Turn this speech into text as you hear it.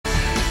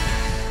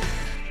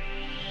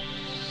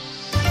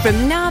From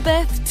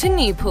Narberth to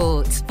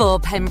Newport for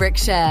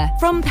Pembrokeshire.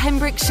 From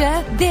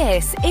Pembrokeshire,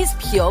 this is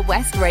Pure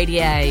West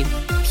Radio.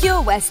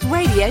 Pure West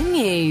Radio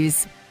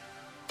News.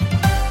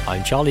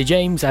 I'm Charlie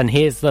James, and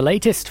here's the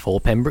latest for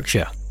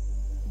Pembrokeshire.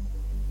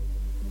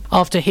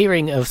 After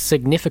hearing of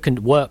significant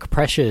work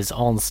pressures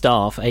on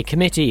staff, a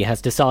committee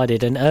has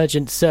decided an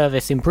urgent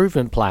service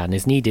improvement plan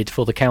is needed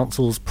for the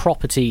council's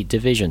property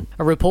division.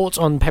 A report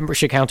on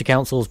Pembrokeshire County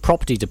Council's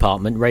property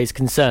department raised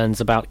concerns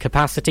about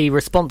capacity,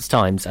 response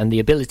times and the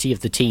ability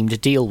of the team to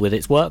deal with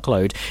its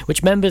workload,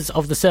 which members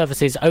of the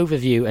Services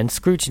Overview and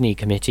Scrutiny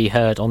Committee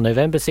heard on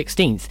November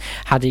 16th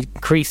had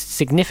increased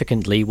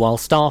significantly while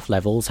staff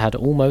levels had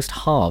almost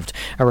halved.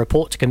 A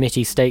report to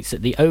committee states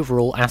that the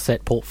overall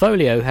asset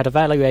portfolio had a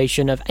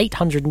valuation of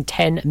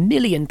 £810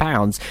 million,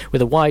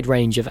 with a wide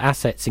range of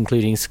assets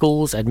including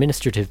schools,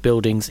 administrative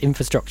buildings,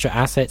 infrastructure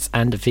assets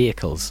and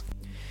vehicles.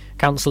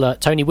 Councillor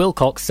Tony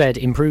Wilcox said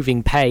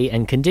improving pay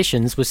and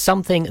conditions was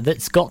something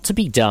that's got to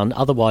be done,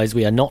 otherwise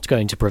we are not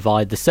going to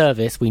provide the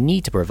service we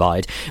need to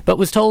provide, but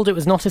was told it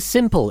was not as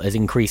simple as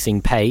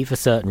increasing pay for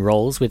certain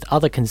roles, with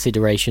other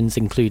considerations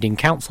including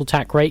council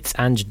tax rates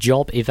and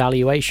job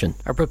evaluation.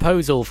 A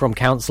proposal from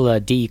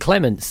Councillor D.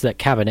 Clements that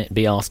Cabinet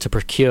be asked to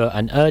procure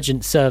an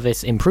urgent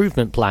service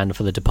improvement plan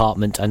for the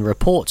department and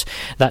report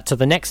that to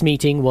the next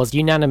meeting was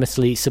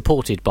unanimously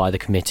supported by the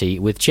committee,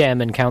 with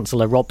Chairman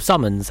Councillor Rob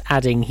Summons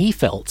adding he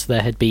felt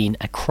there had been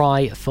a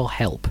cry for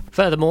help.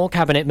 Furthermore,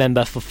 Cabinet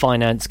Member for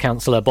Finance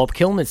Councillor Bob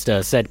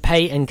Kilminster said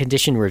pay and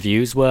condition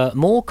reviews were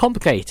more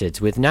complicated,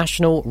 with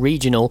national,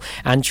 regional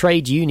and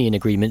trade union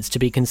agreements to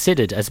be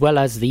considered, as well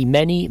as the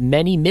many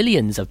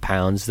millions of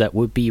pounds that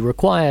would be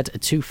required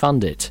to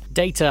fund it.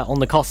 Data on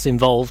the costs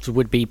involved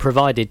would be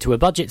provided to a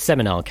budget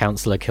seminar,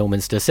 Councillor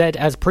Kilminster said,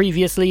 as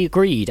previously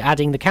agreed,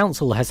 adding the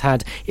council has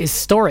had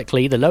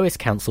historically the lowest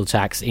council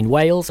tax in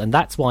Wales, and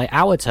that's why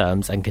our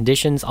terms and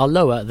conditions are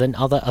lower than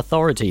other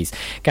authorities.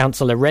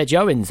 Councillor Reg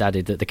Owens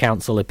added that the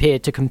council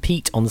appeared to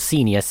compete on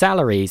senior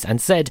salaries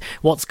and said,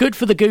 "What's good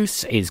for the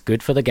goose is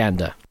good for the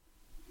gander."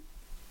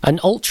 An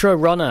ultra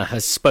runner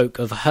has spoke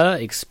of her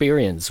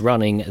experience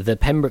running the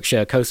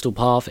Pembrokeshire Coastal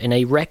Path in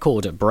a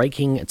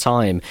record-breaking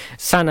time.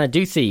 Sana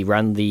Duthie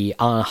ran the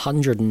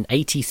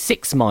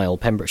 186-mile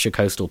Pembrokeshire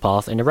Coastal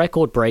Path in a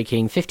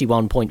record-breaking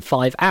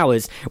 51.5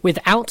 hours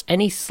without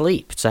any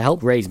sleep to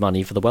help raise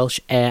money for the Welsh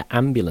Air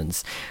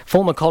Ambulance.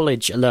 Former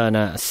college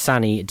learner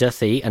Sani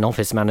Duthie, an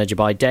office manager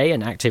by day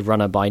and active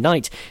runner by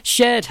night,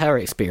 shared her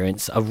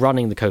experience of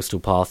running the Coastal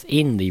Path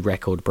in the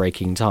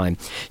record-breaking time.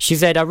 She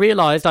said, "I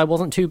realised I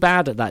wasn't too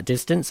bad at that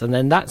distance, and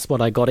then that's what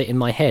I got it in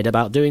my head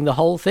about doing the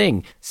whole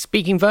thing."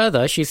 Speaking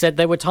further, she said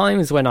there were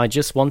times when I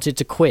just wanted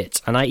to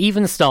quit, and I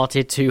even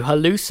started to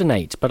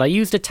hallucinate, but I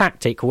used a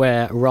tactic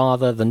where,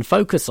 rather than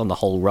focus on the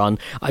whole run,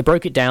 I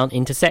broke it down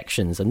into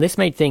sections, and this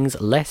made things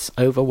less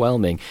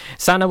overwhelming.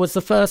 Sana was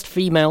the first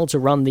female to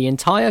run the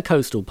entire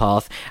coastal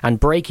path and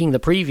breaking the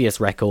previous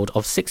record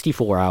of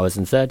 64 hours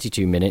and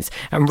 32 minutes,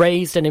 and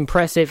raised an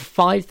impressive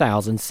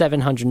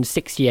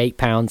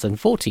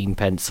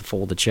 £5,768.14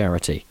 for the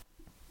charity.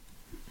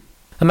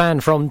 A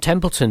man from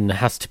Templeton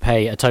has to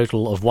pay a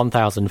total of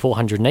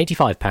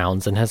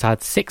 £1,485 and has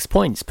had 6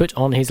 points put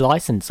on his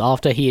licence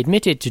after he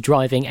admitted to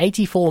driving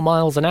 84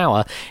 miles an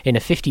hour in a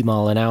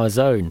 50-mile-an-hour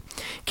zone.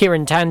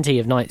 Kieran Tanti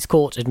of Knights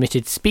Court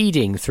admitted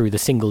speeding through the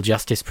single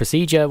justice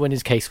procedure when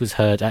his case was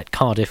heard at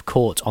Cardiff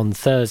Court on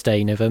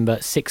Thursday, November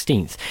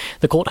 16th.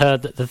 The court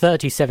heard that the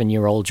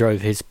 37-year-old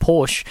drove his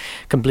Porsche,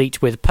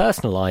 complete with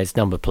personalised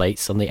number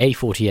plates, on the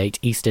A48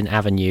 Eastern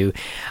Avenue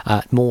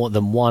at more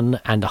than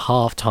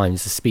 1.5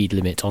 times the speed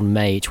limit on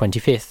May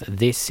 25th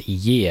this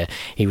year.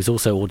 He was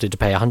also ordered to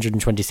pay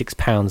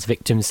 £126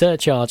 victim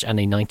surcharge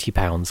and a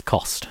 £90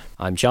 cost.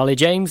 I'm Charlie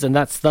James, and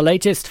that's the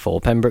latest for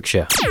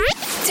Pembrokeshire.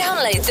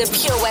 Download the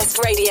Pure West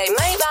Radio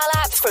mobile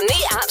app from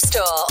the App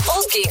Store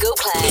or Google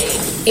Play.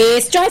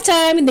 It's drive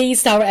time in the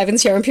Sara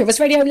Evans here on Pure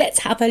West Radio. Let's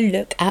have a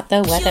look at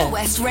the weather. Pure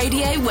West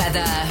Radio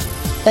weather.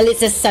 Well,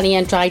 it's a sunny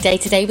and dry day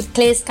today with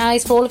clear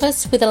skies for all of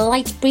us, with a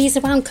light breeze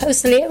around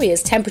coastal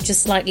areas. Temperatures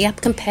slightly up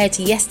compared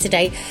to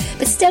yesterday,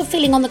 but still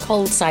feeling on the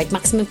cold side.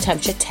 Maximum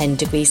temperature 10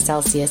 degrees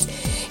Celsius.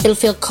 It'll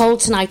feel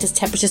cold tonight as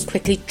temperatures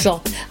quickly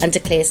drop under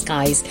clear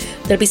skies.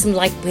 There'll be some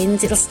light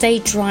winds. It'll stay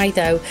dry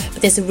though,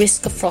 but there's a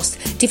risk of frost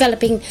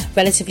developing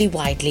relatively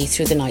widely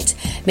through the night.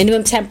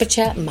 Minimum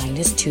temperature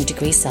minus 2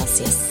 degrees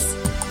Celsius.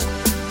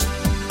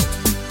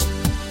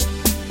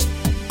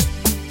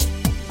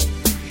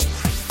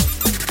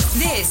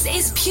 This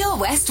is Pure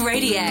West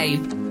Radio.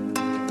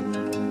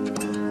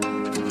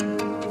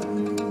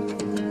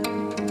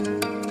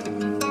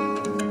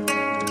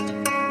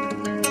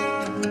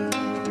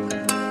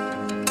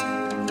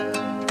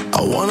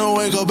 I wanna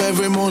wake up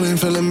every morning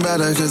feeling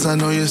better, cause I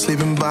know you're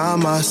sleeping by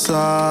my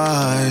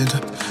side.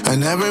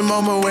 And every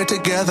moment we're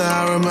together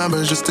I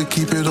remember just to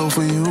keep it all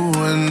for you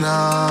and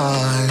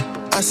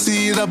I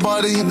see that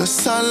body in the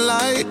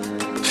sunlight,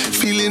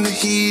 feeling the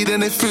heat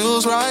and it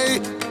feels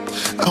right.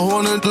 I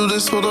wanna do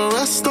this for the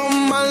rest of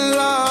my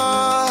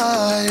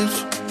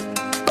life.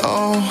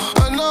 Oh,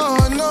 I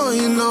know,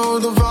 you know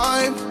the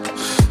vibe.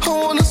 I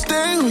wanna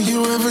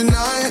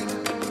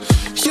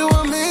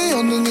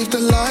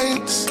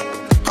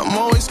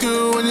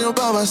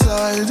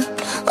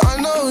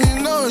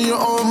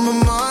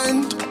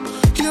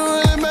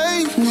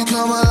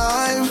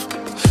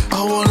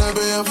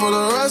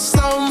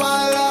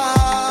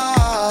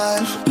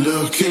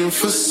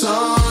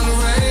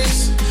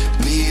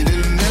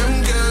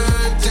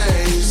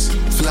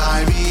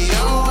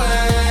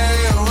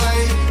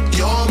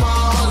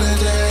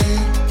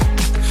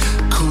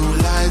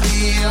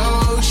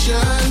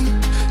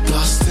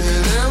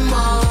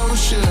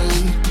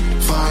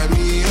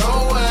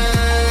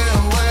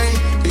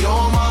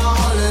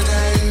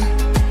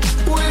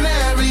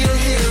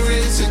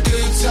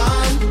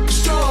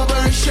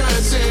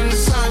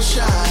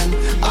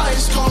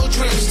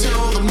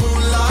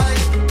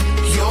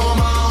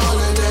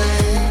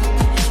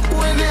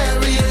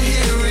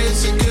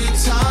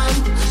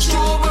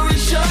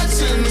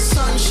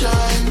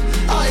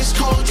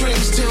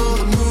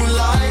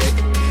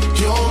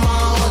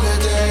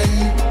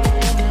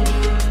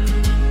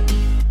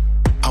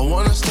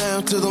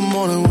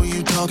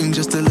talking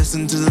just to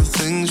listen to the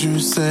things you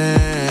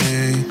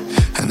say.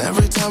 And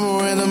every time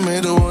we're in the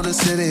middle of the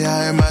city,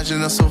 I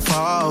imagine us so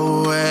far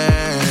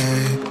away.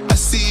 I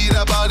see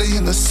that body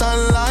in the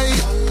sunlight,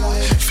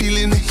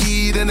 feeling the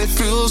heat and it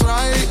feels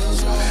right.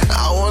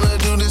 I wanna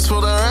do this for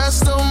the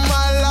rest of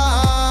my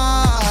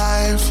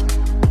life.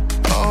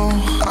 Oh,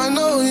 I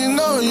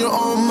know you're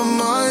on my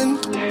mind.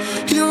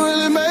 You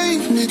really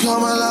make me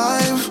come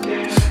alive.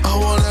 I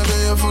wanna be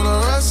here for the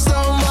rest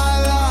of my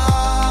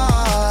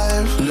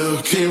life.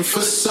 Looking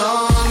for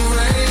sun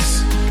rays,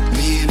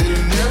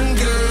 needing them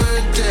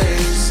good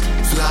days.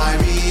 Fly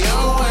me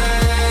away,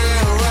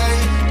 away.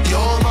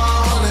 You're my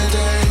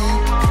holiday.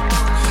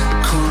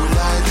 Cool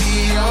like the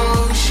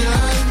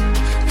ocean,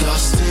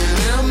 lost in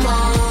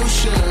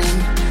emotion.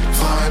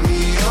 Find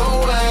me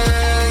away,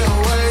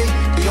 away.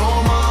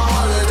 You're my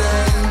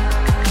holiday.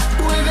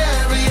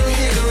 Whenever you're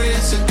here,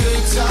 it's a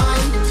good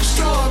time.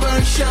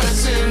 Strawberry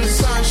shirts in the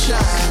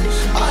sunshine,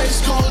 ice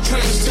cold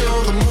drinks till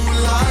the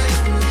moonlight.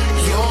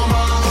 You're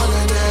my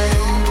holiday.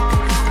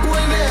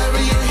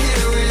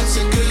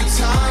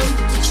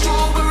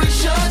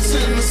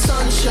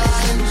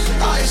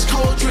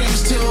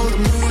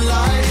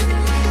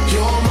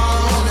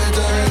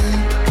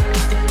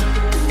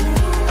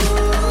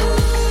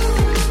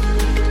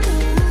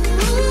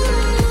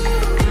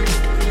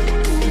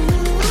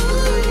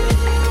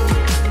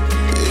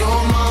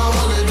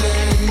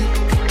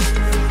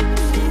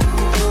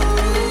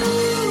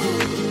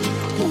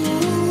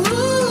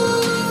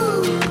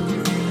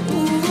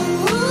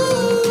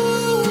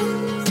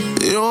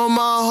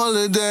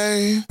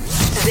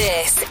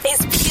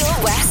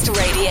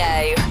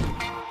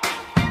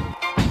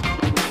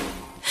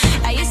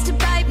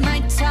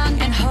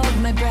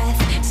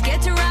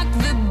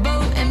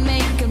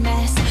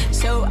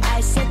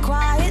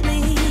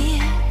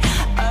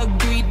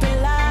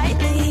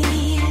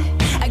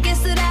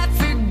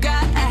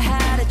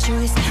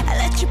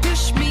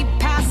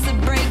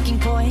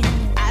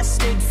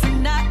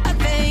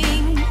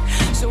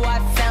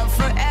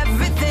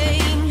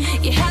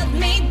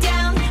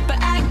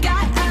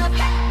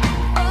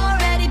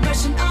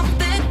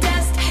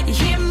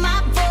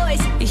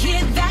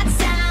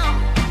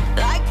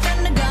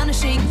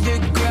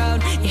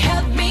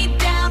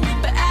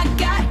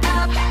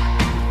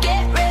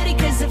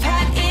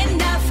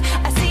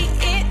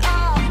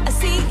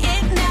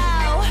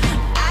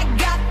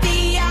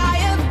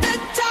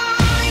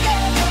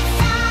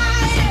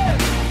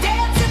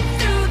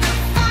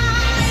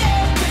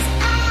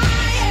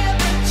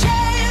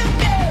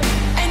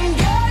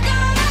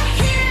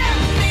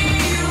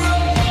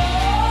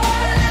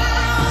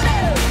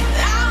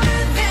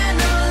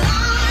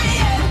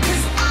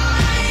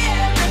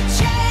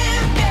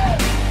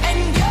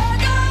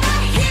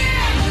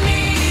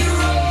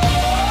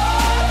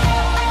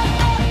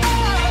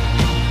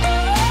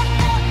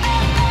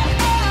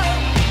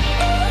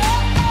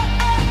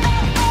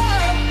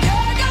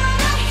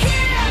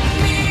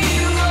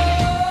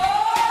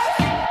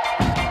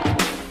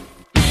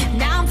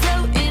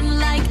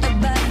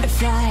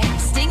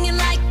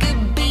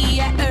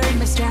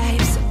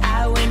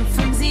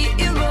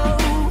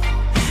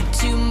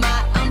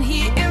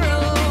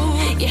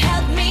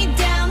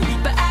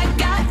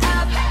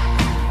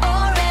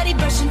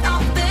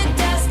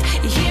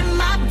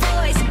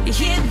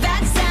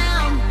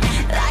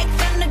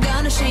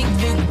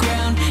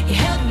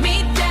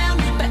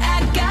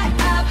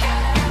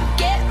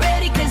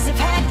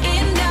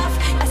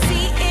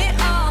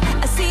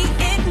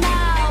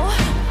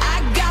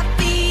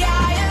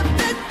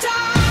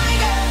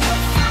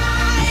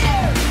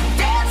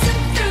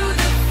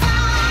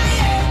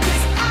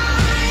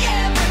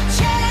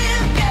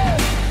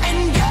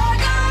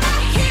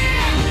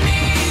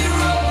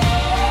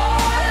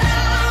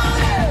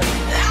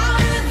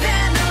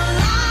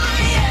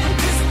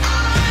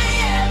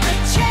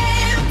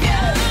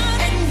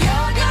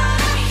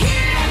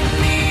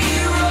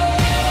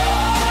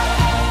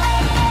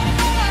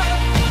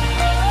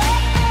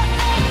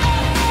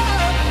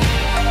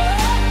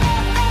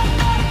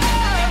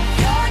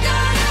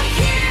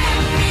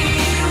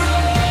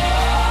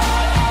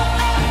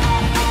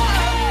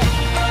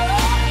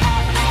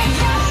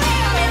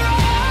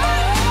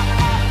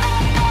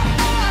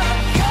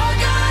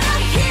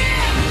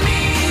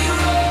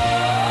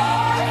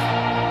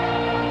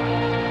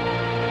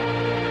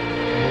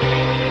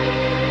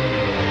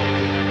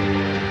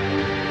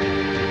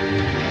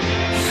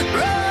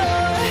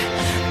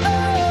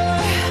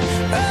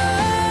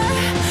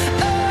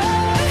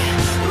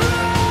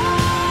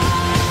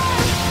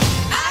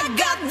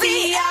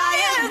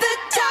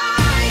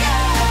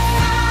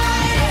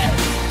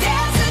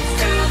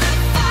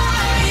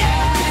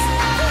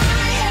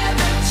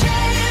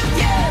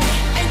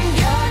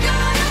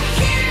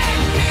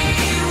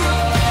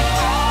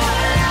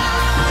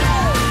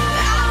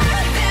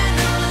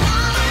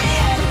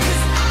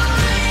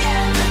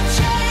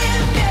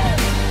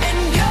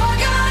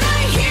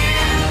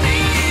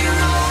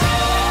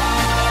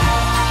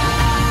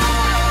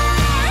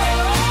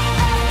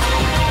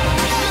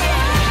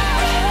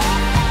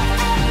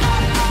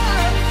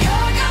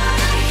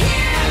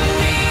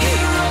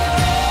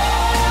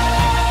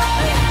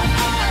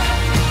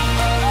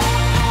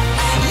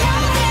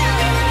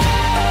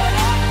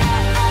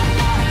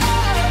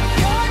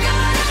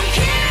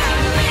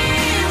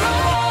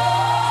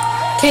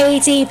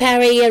 Katy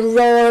Perry and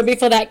Roar,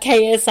 before that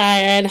KSI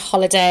and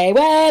Holiday.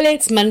 Well,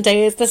 it's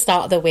Monday, it's the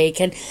start of the week,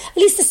 and at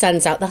least the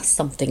sun's out, that's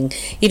something,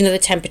 even though the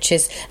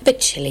temperature's a bit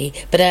chilly.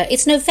 But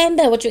it's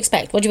November, what do you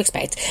expect?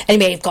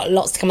 Anyway, we've got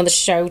lots to come on the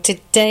show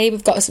today.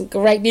 We've got some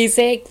great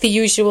music, the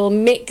usual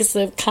mix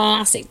of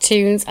classic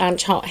tunes and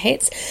chart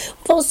hits.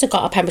 We've also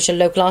got our Pembrokeshire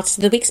Local Artist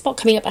of the Week spot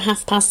coming up at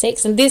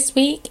 6:30, and this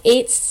week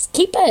it's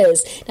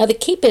Keepers. Now, the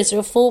Keepers are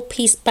a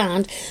 4-piece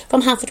band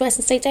from Haverfordwest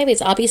and St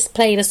David's. I'll be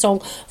playing a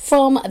song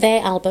from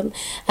their album.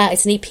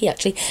 It's an EP,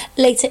 actually,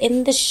 later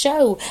in the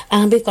show.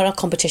 And we've got our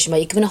competition where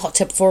you're given a hot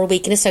tub for a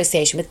week in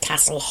association with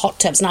Castle Hot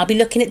Tubs. And I'll be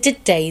looking at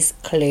today's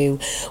clue.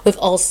 We've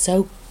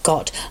also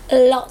got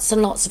lots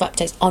and lots of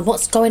updates on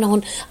what's going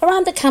on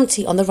around the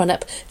county on the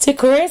run-up to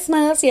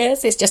Christmas.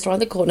 Yes, it's just around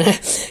the corner.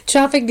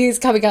 Traffic news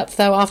coming up,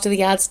 though, after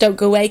the ads. Don't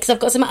go away, because I've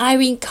got some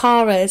Irene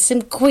Cara,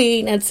 some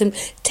Queen, and some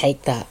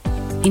Take That.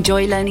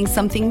 Enjoy learning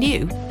something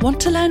new? Want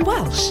to learn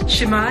Welsh?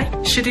 Shemai,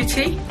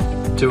 Shuduti.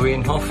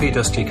 Dwi'n hoffi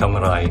dysgu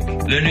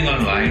Cymraeg. Learning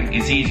online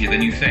is easier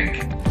than you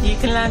think. You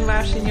can learn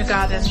Welsh in your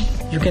garden.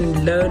 You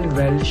can learn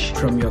Welsh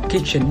from your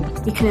kitchen.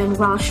 You can learn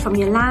Welsh from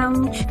your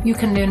lounge. You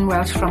can learn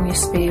Welsh from your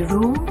spare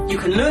room. You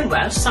can learn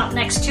Welsh sat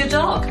next to your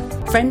dog.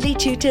 Friendly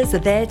tutors are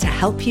there to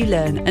help you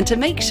learn and to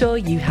make sure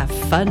you have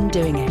fun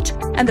doing it.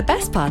 And the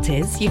best part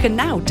is, you can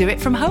now do it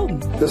from home.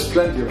 There's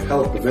plenty of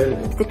help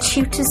available. The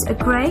tutors are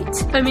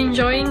great. I'm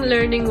enjoying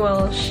learning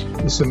Welsh.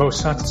 It's the most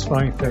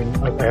satisfying thing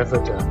I've ever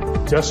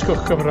done.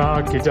 Dysgwch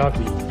Cymraeg gyda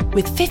fi.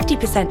 With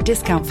 50%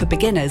 discount for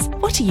beginners,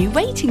 what are you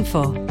waiting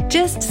for?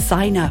 Just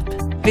sign up.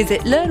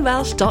 Visit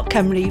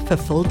learnwelsh.cymru for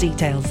full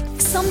details.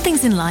 Some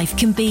things in life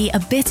can be a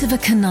bit of a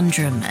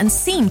conundrum and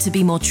seem to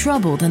be more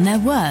trouble than they're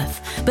worth.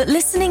 But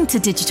listening to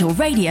digital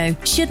radio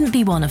shouldn't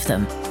be one of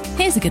them.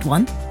 Here's a good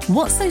one.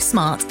 What's so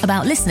smart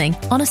about listening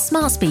on a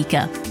smart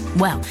speaker?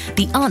 Well,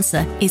 the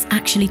answer is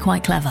actually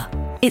quite clever.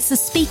 It's a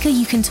speaker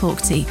you can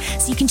talk to,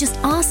 so you can just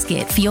ask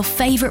it for your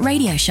favourite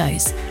radio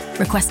shows.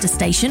 Request a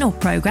station or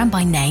programme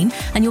by name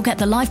and you'll get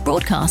the live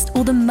broadcast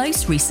or the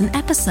most recent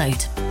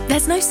episode.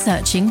 There's no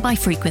searching by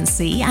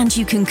frequency, and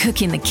you can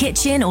cook in the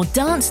kitchen or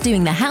dance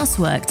doing the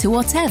housework to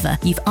whatever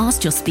you've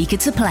asked your speaker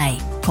to play.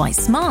 Quite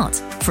smart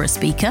for a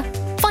speaker.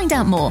 Find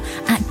out more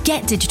at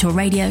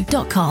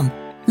getdigitalradio.com.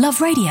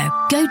 Love radio.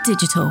 Go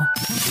digital.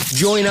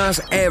 Join us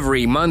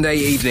every Monday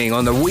evening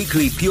on the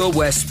weekly Pure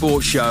West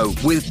Sports Show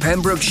with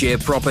Pembrokeshire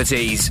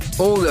Properties.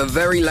 All the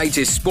very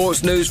latest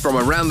sports news from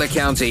around the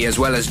county, as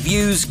well as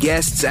views,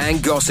 guests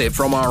and gossip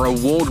from our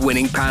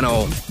award-winning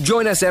panel.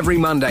 Join us every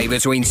Monday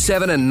between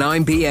 7 and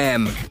 9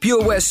 p.m.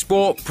 Pure West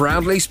Sport,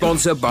 proudly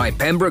sponsored by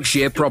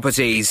Pembrokeshire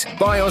Properties.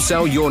 Buy or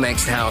sell your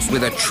next house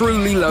with a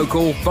truly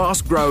local,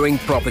 fast-growing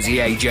property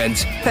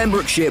agent.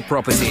 Pembrokeshire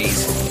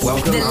Properties.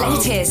 Welcome The home.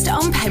 latest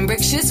on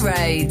Pembrokeshire's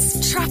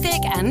roads,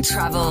 traffic and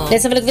travel.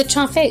 Let's have a look at the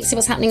traffic, see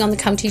what's happening on the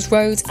county's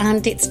roads,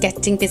 and it's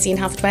getting busy in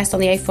Haverfordwest on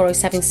the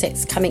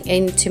A4076 coming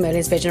into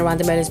Merlin's Bridge and around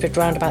the Merlin's Bridge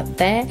roundabout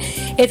there.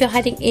 If you're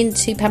heading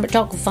into Pembroke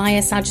Dock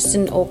via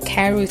Sageston or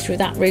Carew through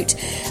that route,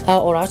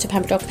 or out of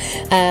Pembroke Dock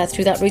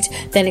through that route,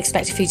 then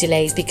expect a few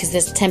delays because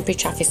there's temporary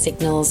traffic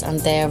signals and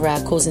they're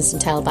causing some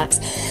tailbacks.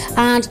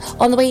 And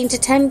on the way into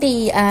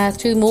Tenby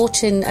through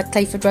Morton at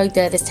Clayford Road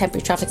there's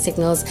temporary traffic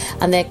signals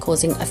and they're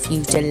causing a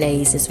few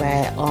delays as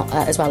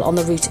well on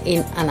the route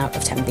in and out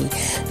of Tenby.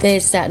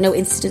 There's no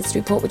incidents to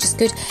report, which is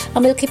good,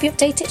 and we'll keep you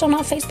updated on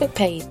our Facebook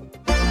page.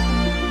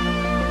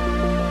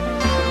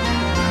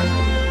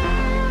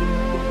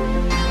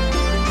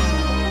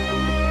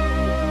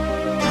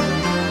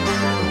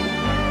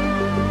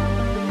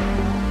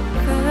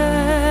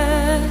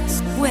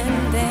 First,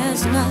 when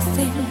there's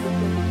nothing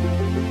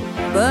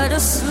but a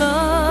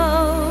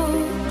slow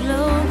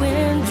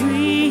glowing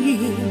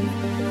dream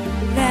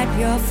that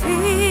your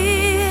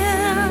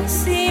fear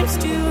seems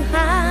to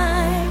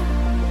hide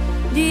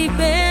deep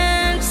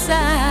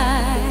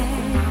inside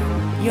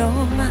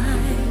your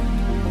mind.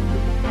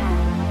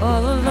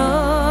 All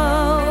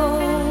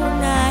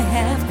alone I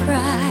have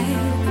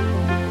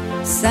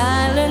cried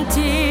silent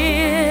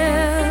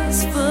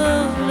tears full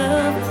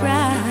of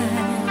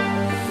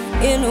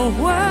pride in a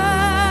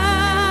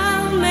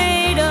world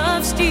made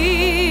of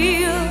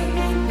steel,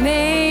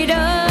 made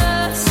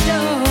of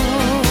stone.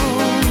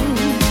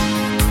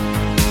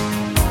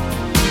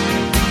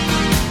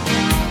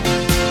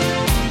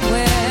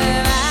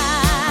 Where I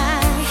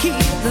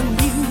hear the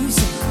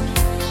music,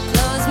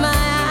 close my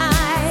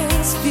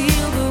eyes,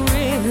 feel the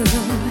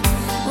rhythm,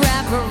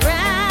 wrap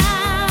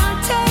around,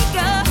 take a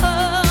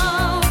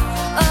hold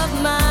of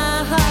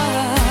my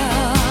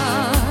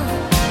heart.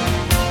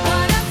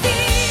 What a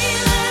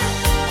feeling,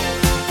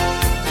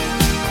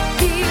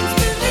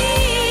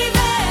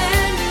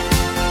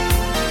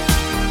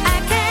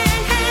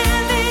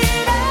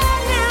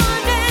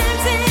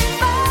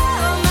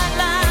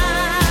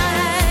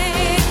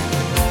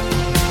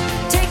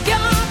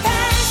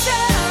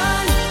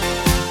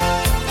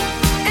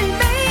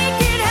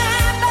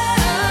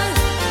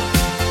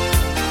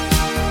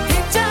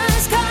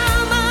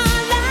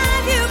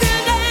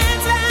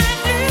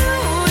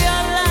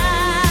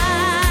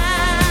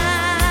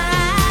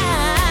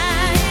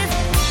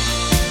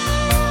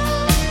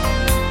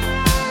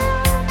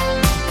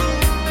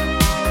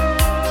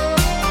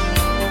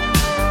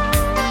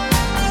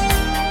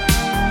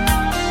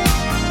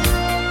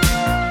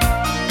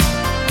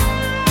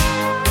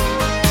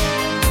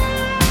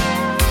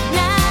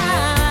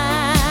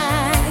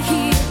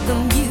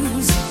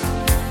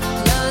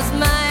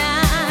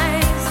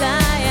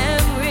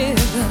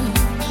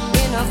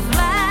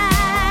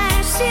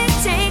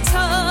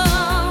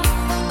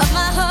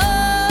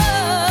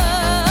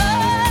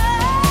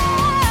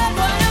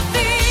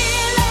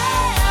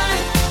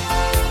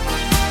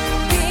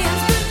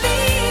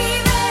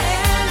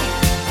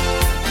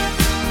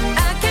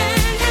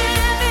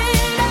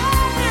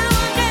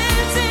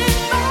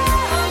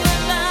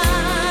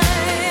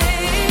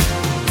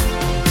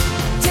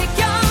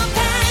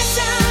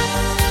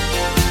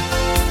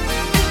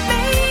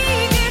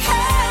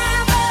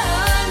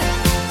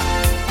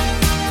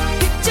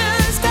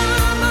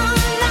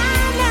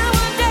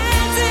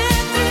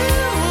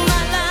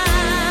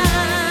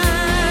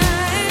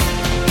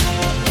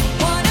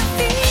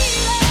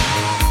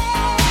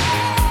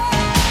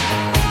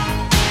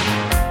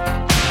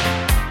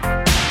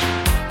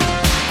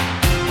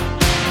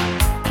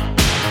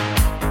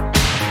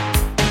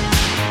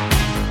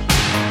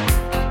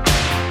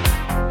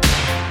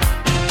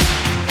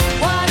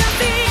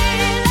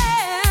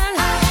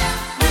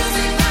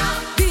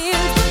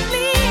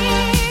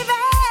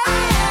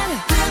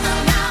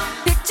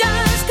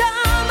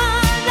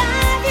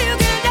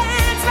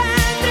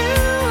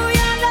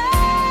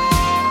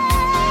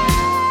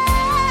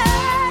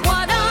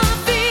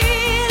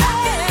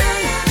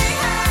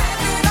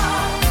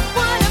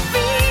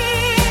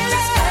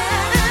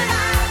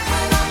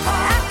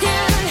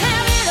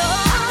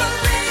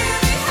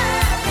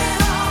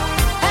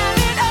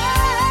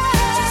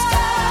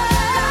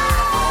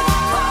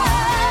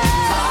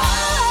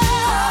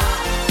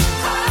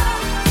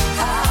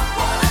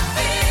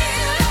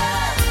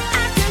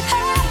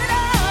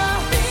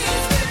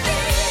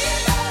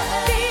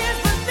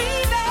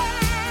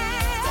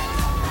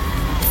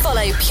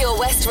 Pure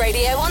West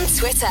Radio on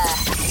Twitter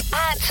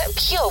at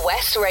Pure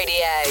West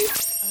Radio.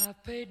 I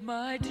paid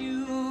my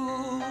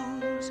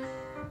dues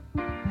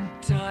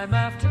time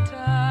after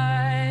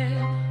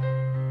time.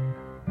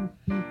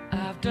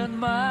 I've done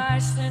my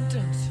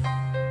sentence,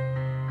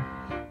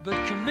 but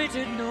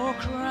committed no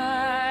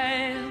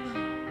crime.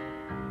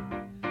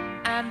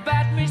 And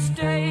bad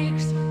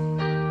mistakes,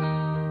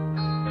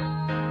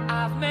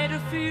 I've made a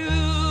few.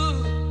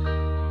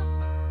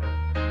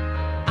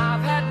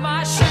 I've had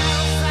my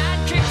shadows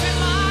and kicks in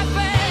my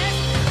face,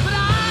 but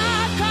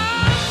I've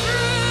come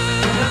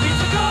through. I need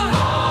to go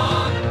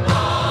on.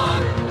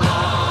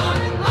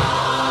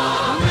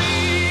 We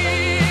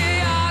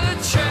are the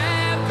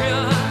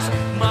champions,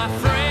 my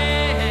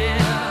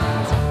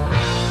friends,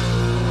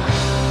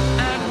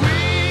 and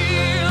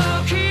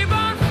we'll keep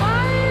on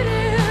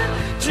fighting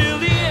till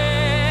the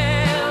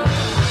end.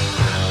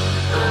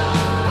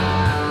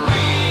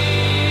 We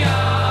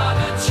are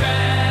the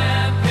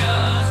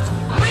champions.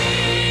 We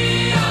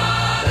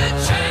are the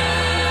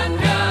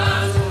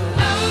champions.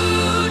 No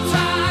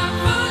time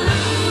for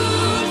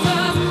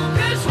losers,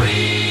 'cause we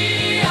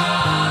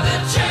are the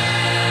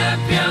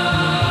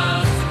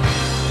champions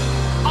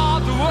of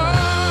the world.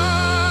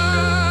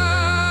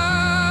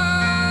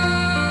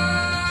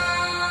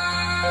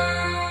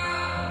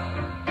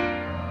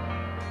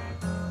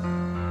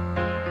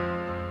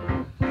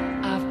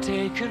 I've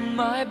taken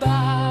my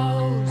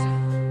bows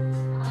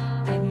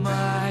and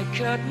my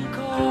curtain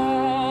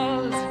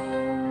calls.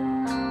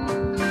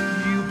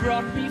 You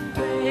brought me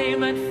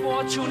fame and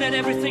fortune and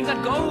everything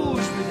that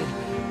goes with it.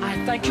 I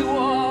thank you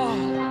all,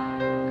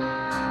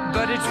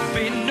 but it's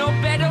been no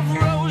bed of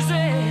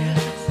roses,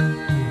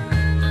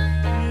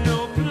 no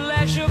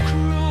pleasure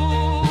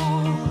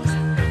cruise.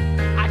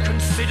 I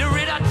consider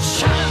it a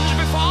challenge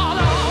before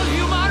the whole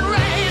human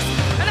race,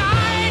 and I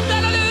ain't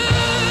gonna lose.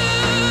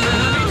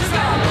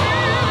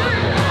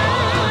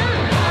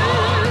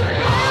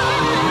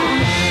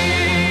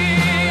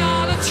 We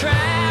are the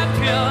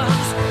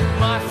champions,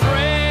 my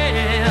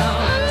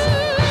friends,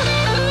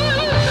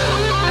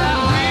 and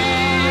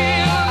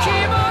we'll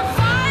keep on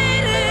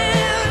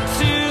fighting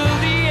till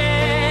the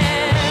end.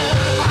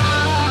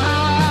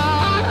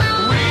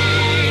 We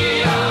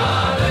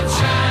are the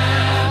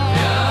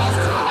champions.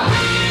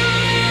 We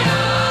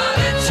are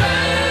the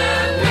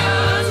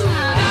champions.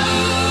 No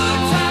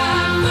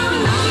time for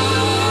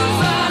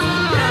losers,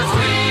 'cause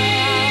we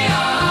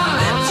are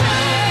the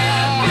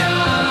champions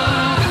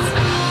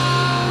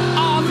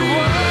of the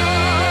world.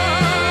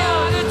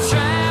 The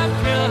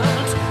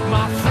champions,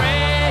 my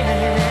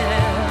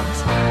friends,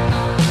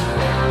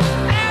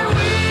 and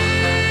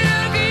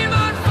we'll keep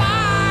on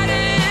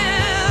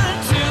fighting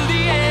till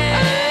the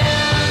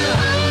end.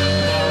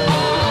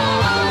 Oh,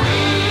 we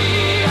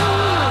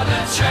are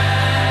the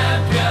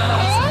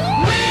champions.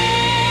 We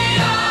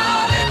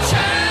are the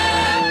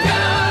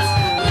champions.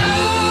 No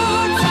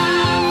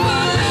time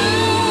for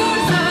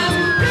losers,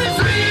 'cause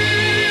we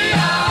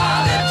are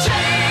the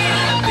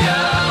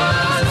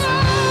champions.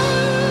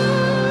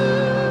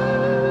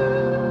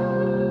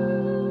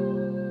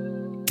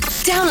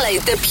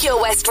 Download the Pure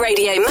West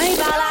Radio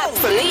mobile app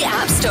from the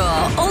App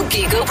Store or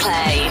Google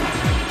Play.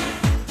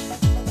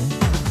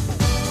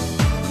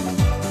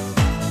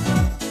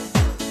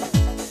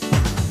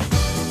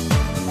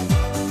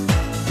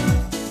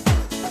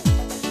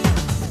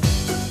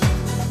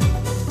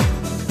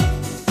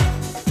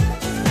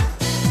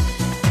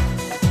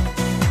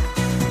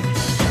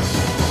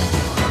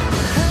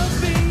 Help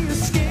me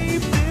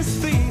escape this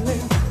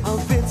feeling of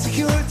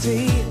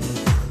insecurity.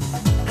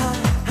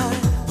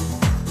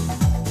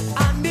 I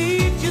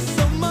need you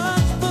so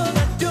much, but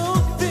I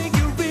don't think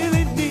you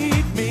really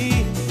need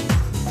me.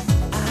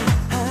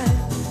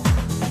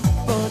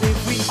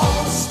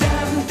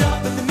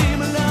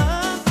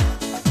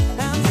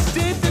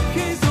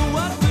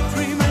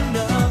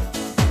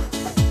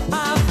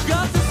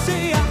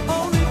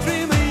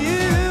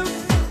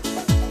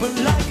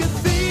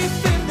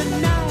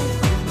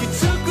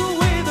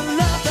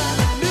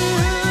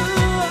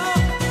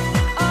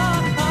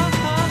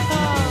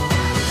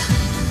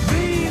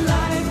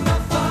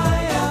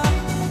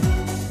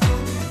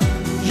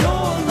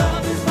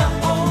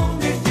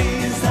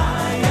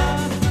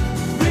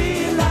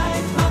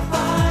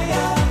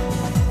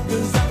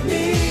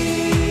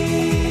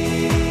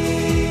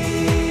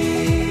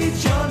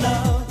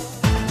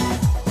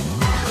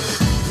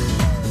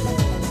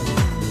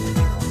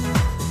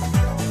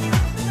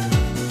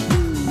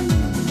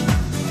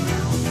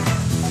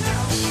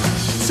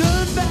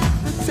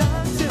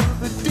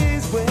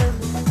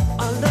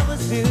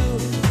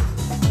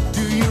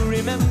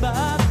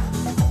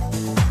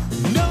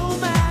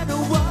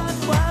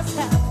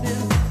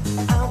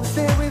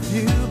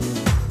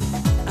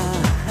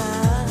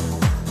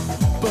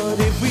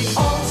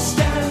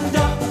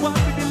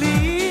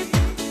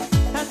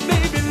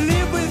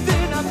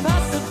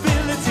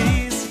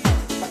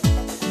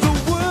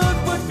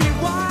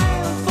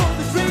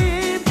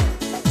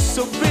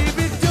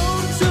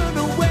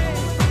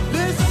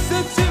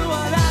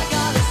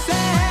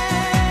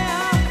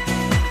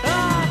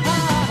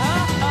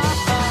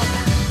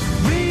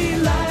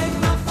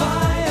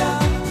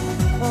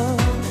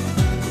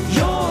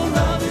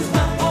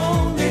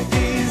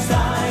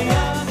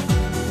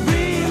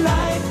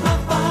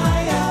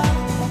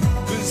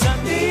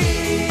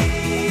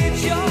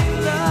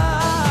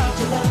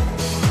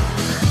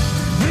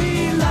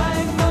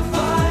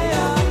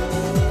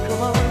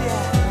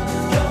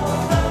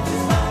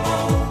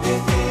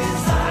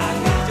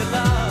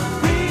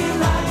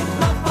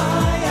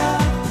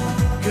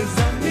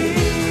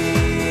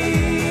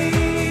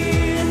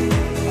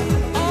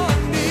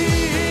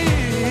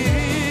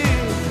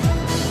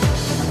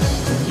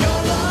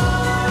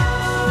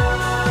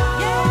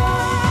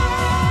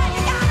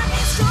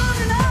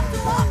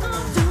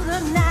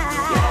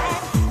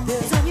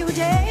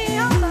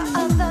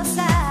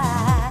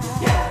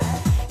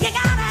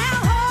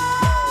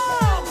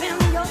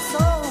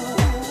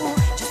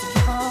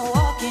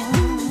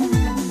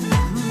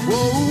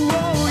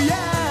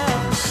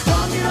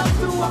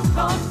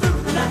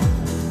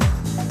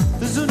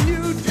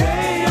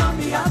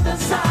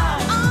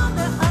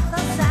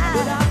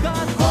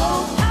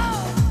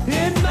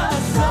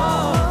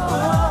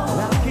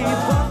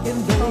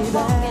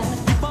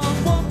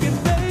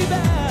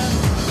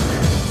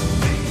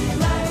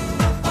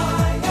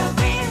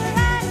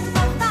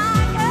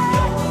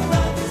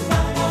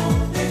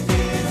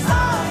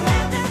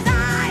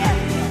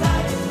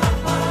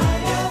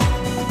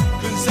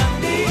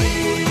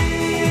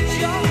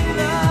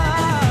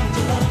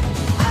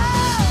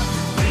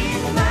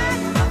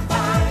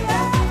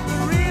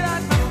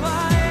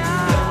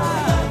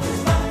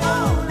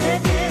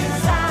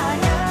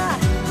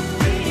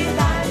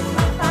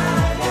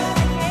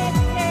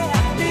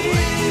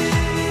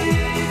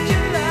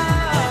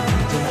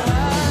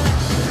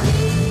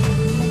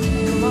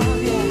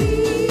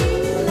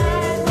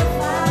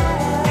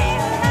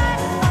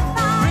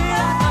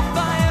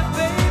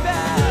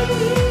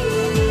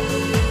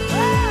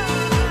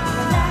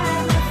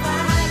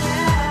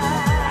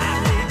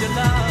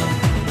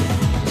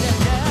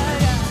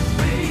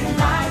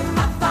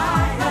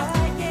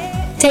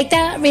 Take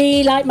that,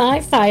 relight my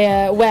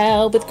fire.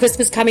 Well, with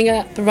Christmas coming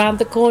up around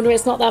the corner,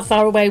 it's not that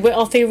far away. We're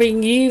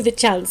offering you the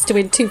chance to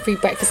win 2 free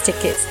breakfast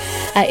tickets.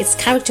 It's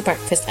character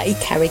breakfast at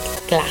Carrick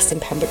Glass in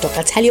Pembroke Dock.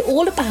 I'll tell you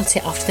all about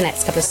it after the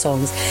next couple of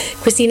songs.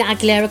 Christina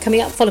Aguilera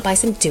coming up, followed by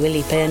some Dua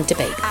Lipa and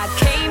Debate. I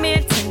came here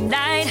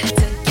tonight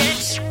to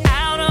get you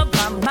out of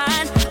my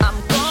mind.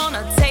 I'm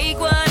gonna take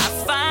what I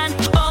find.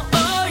 Oh,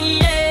 oh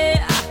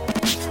yeah.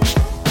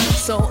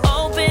 So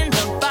open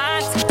the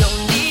box.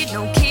 Don't need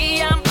no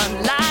key. I'm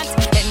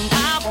unlocked, and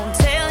I won't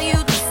tell you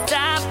to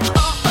stop.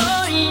 Oh,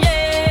 oh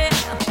yeah.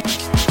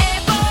 Hey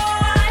boy,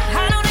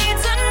 I don't need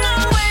to know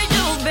where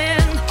you've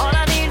been. All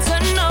I need to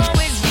know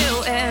is you,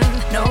 and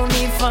no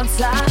need for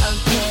talking.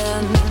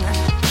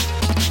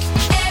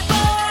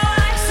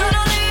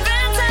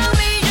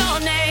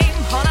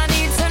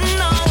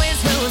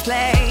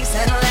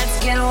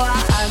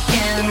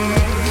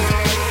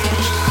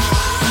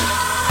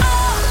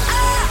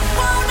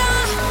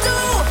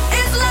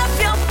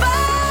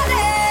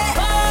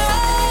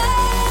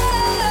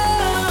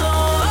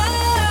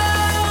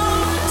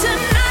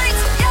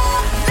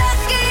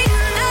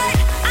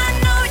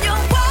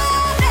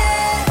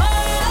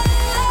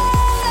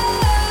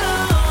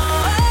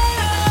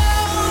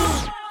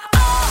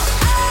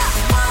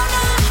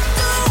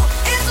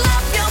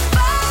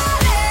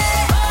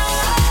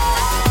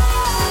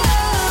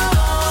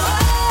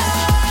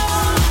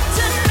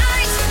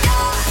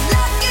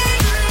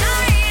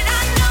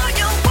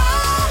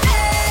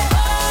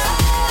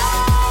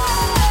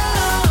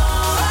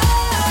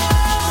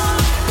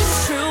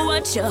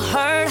 You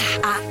heard,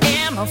 I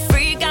am a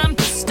freak, I'm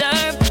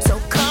disturbed. So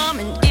come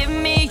and give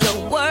me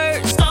your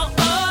words. Oh,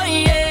 oh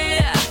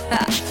yeah.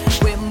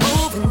 We're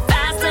moving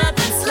faster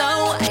than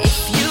slow.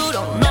 If you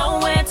don't know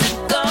where to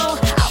go,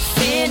 I'll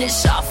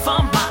finish off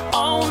on my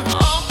own.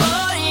 Oh,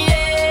 oh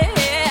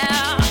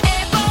yeah.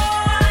 Hey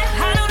boy,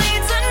 I don't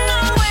need to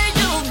know where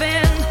you've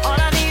been. All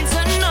I need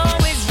to know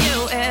is you,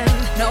 and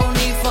no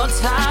need for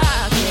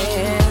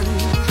talking.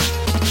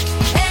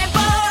 Hey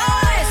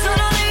boy, so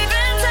don't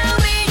even tell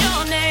me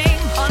your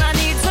name.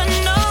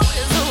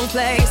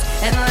 Place,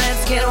 and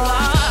let's get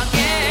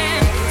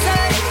walking.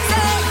 Say,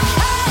 hey,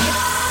 all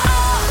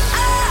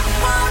I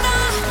wanna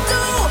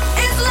do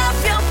is love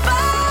your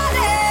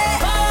body.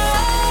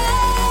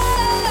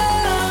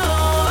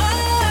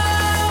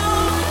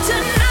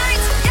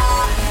 Tonight's your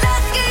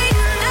lucky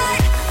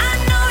night. I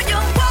know you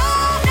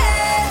want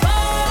it.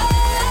 All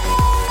I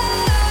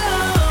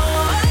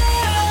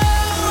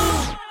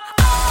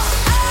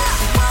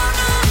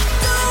wanna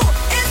do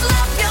is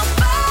love your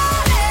body.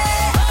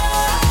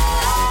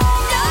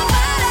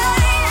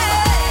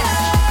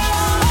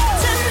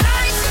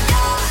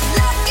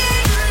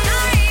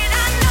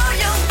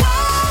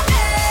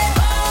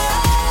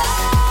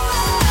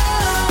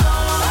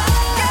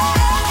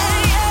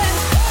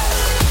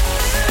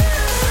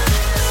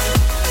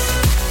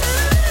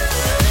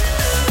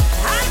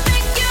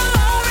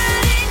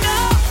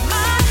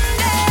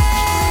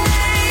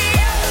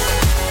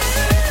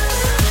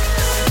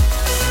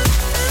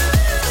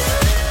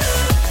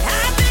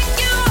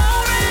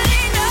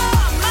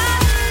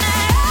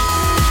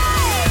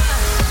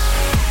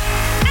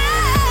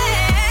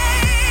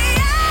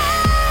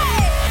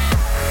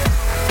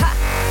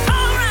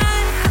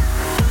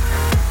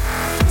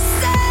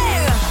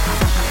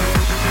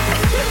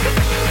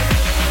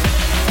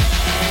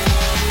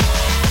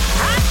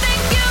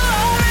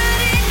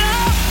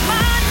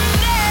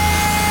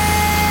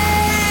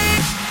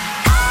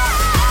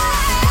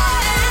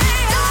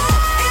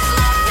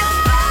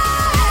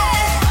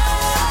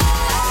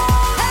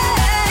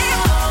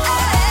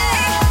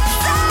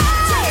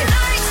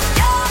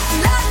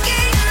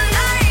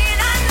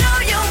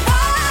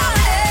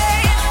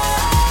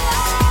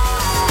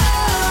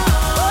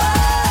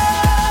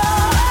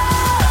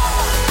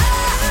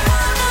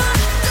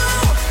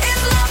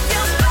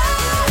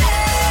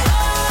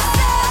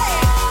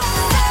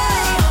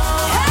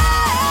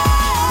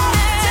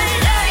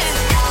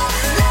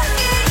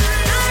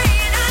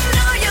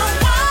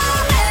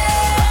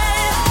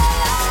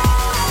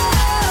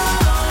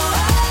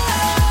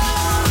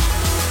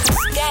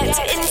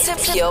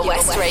 Pure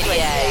West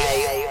Radio.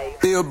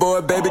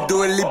 Billboard, baby,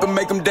 do a leap and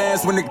make them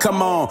dance when they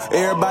come on.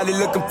 Everybody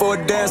looking for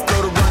a dance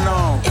floor to run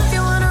on. If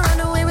you wanna run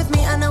away with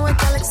me, I know a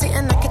galaxy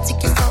and I can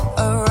take you for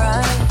a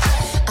ride.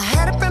 I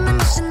had a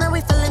premonition that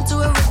we fell into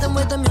a rhythm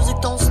where the music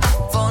don't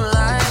stop for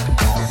life.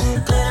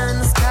 Glitter in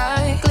the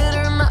sky,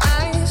 glitter in my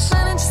eyes,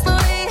 shining just the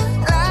way I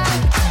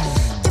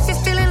like. If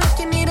you're feeling like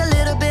you need a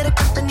little bit of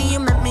company, you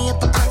met me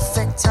at the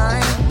perfect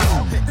time.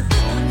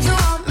 You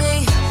want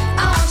me,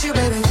 I want you,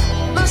 baby,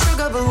 my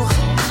sugar boo.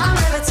 I'm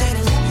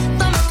levitating,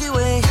 the Milky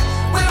Way,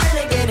 we're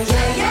renegading.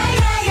 Yeah, yeah,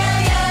 yeah,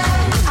 yeah,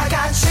 yeah. I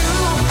got you,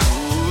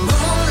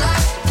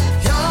 moonlight,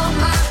 you're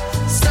my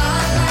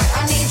starlight.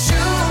 I need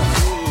you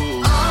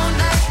all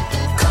night.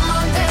 Come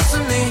on, dance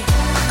with me.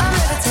 I'm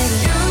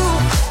levitating. You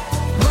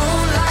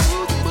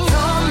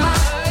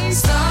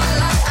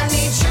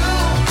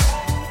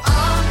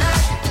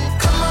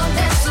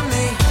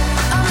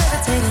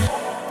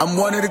I'm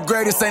one of the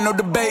greatest, ain't no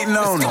debating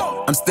on it.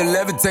 I'm still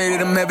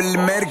levitated, I'm heavily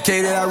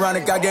medicated.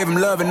 Ironic, I gave him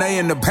love and they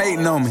end up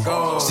hating on me.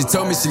 She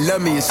told me she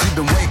loved me and she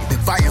been waiting. Been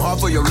fighting hard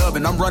for your love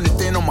and I'm running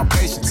thin on my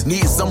patience.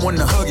 Needing someone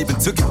to hug, even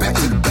took it back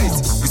to the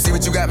basics. You see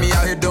what you got me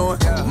out here doing?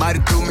 Might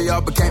have threw me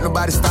off, but can't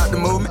nobody stop the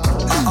movement.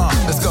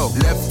 Let's go.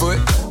 Left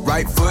foot,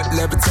 right foot,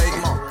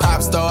 levitating.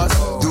 Pop stars,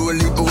 do a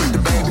leap with the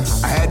baby.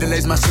 I had to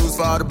lace my shoes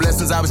for all the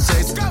blessings I was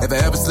chasing. If I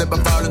ever slip, I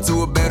fall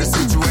into a better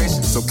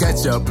situation. So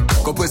catch up,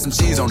 go put some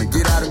cheese on it,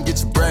 get out and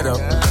get your bread up.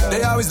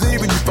 They always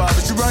leaving you far,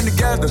 but you run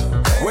together.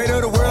 Weight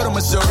of the world on my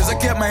shoulders, I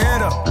kept my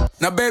head up.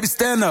 Now baby,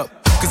 stand up,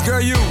 cause girl,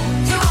 you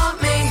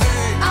want me,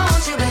 I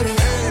want you, baby.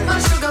 My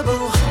sugar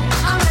boo,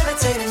 I'm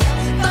levitating.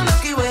 The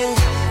Milky Way,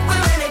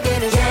 we're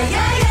renegading. Yeah,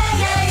 yeah, yeah,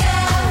 yeah,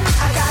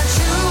 yeah. I got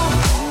you,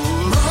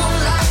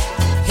 moonlight.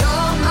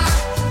 You're my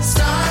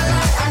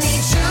starlight. I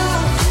need you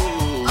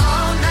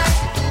all night.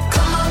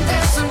 Come on,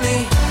 dance with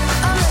me.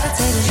 I'm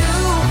levitating. You,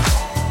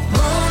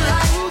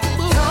 moonlight.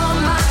 You're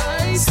my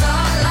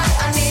starlight.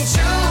 I need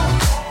you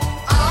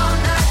all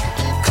night.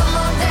 Come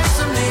on, dance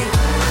with me.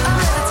 I'm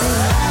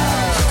levitating.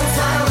 You can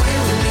fly away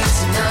with me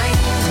tonight.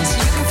 So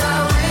you can fly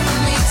away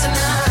with me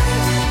tonight.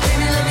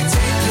 Baby, let me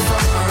take you for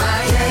a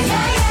ride. Yeah,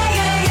 yeah, yeah,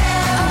 yeah,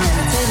 yeah. I'm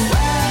levitating.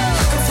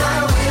 You can fly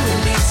away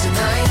with me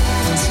tonight.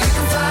 So you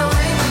can fly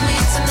away with me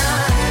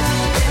tonight.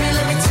 Baby,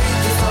 let me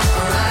take you for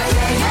a ride.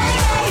 Yeah, yeah,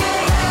 yeah,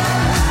 yeah,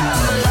 yeah.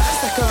 My love is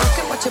like a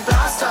rocket, watch it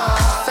blast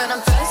off. And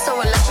I'm feeling so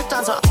electric,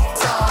 dance on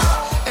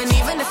off. And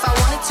even if I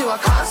wanted to, I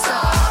can't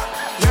stop.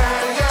 Yeah,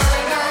 yeah,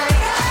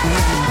 yeah, yeah.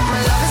 My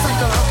love is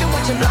like a rocket,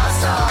 watch it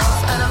blast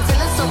off. And I'm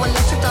feeling so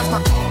electric, dance my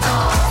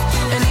off.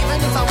 And even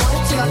if I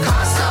wanted to, I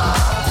can't stop.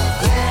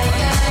 Yeah,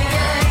 yeah,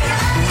 yeah,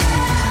 yeah.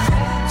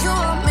 You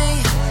want me,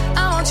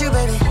 I want you,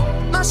 baby.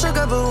 My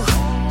sugar boo,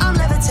 I'm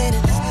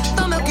levitating.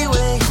 The Milky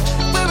Way,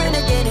 we're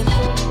renegading.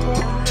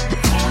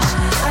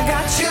 I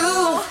got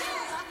you,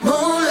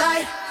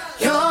 moonlight.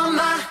 You're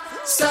my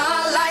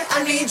starlight.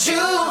 I need you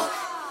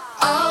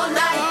all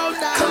night.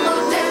 Come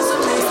on, dance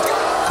with me.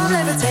 I'm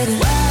levitating.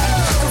 You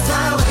can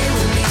fly away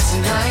with me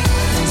tonight.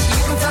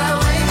 You can fly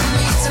away with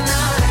me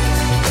tonight.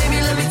 Baby,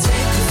 let me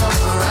take you for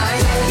a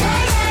ride. Yeah,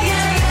 yeah,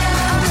 yeah,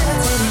 yeah. I'm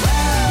levitating.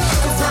 You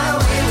can fly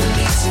away with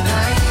me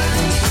tonight.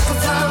 You can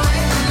fly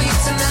away with me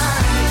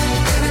tonight.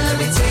 Baby, let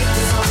me take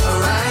you for a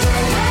ride.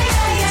 Yeah,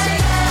 yeah, yeah,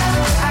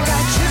 yeah. I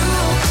got you,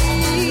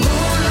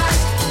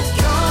 moonlight.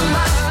 You're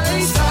my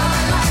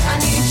starlight. I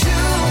need you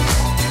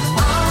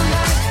all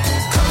night.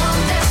 Come on,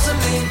 dance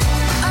with me.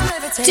 I'm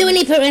levitating. Dua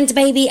Lipa and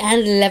Baby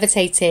and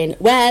Levitating.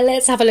 Well,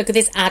 let's have a look at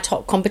this ad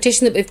hoc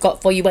competition that we've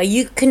got for you, where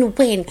you can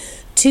win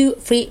 2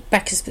 free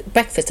breakfast,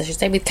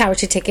 with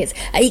charity tickets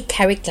at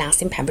Kerry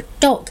Glass in Pembroke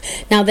Dock.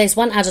 Now, there's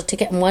one adult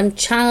ticket and one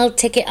child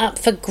ticket up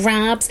for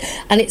grabs,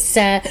 and it's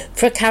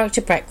for a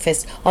character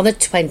breakfast on the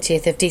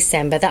 20th of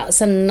December.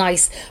 That's a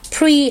nice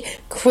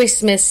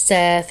pre-Christmas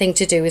thing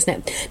to do,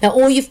 isn't it? Now,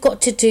 all you've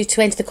got to do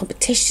to enter the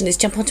competition is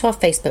jump onto our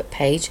Facebook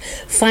page,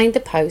 find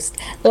the post,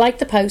 like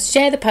the post,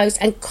 share the post,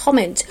 and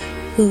comment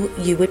who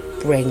you would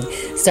bring.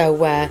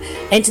 So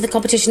enter the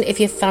competition if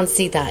you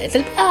fancy that.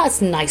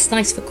 It's nice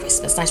for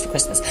Christmas,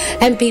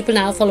 And people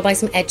now, followed by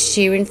some Ed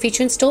Sheeran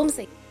featuring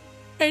Stormzy.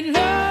 Ain't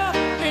love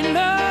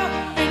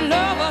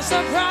a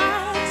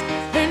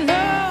surprise. Ain't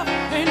love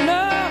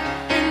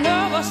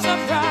a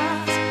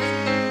surprise.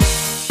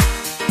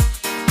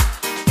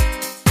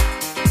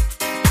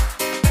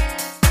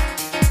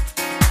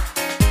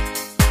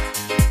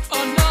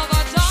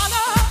 Another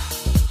dollar,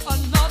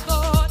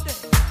 another day.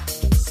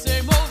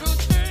 Same old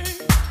routine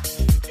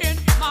in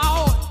my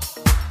own.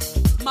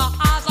 My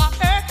eyes are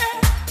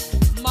aching,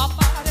 my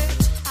body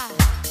tired.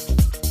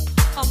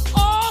 I'm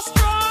all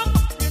strong,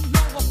 you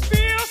know I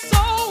feel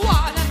so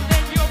wild, and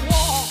then you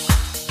walk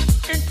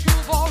into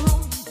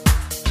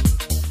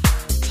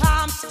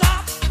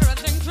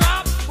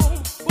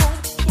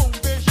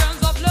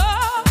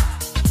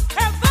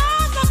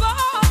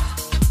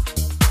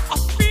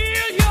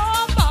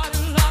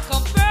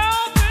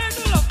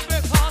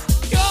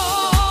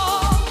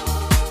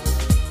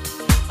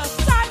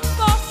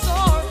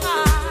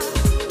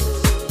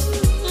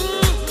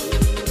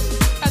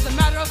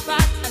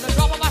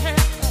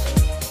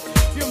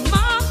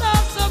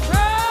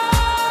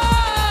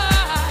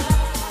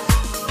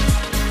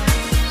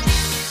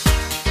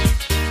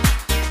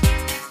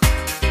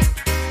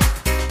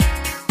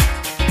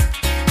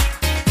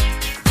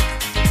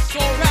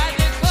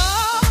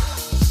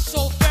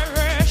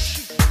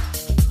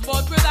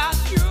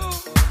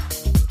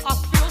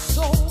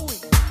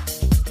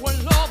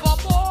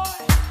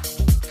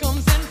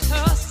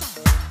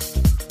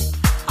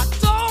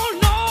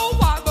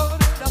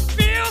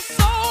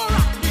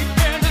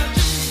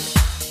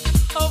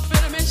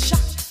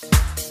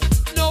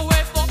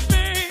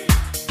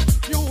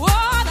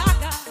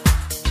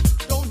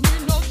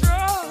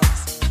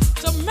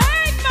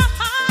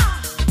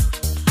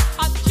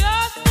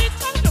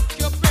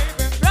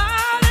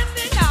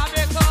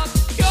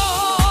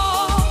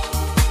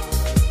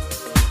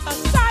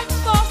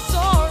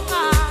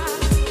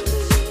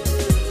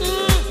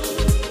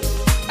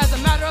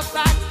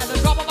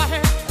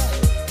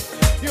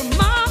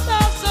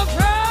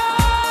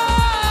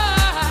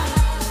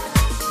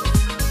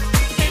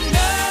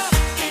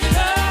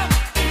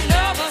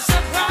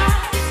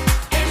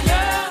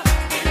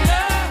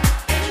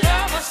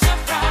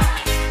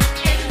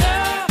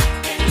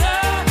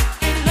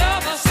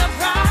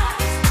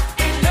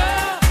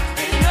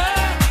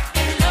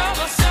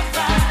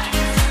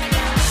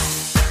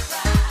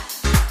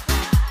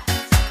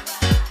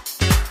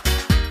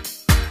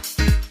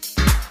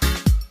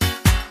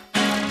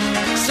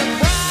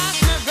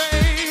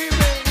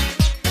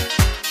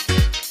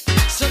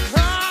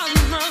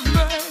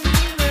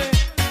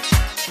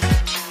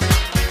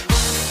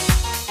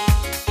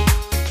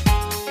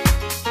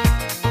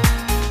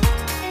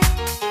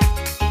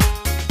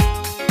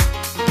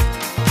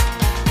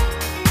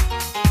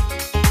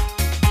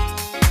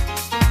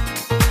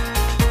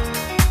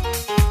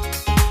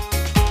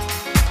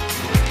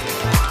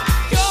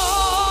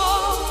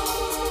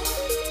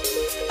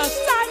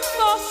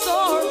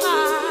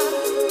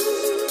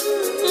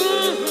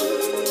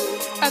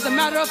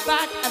matter of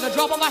fact, at the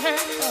drop of a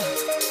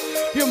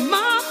hat, your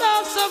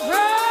mother's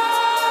surprise.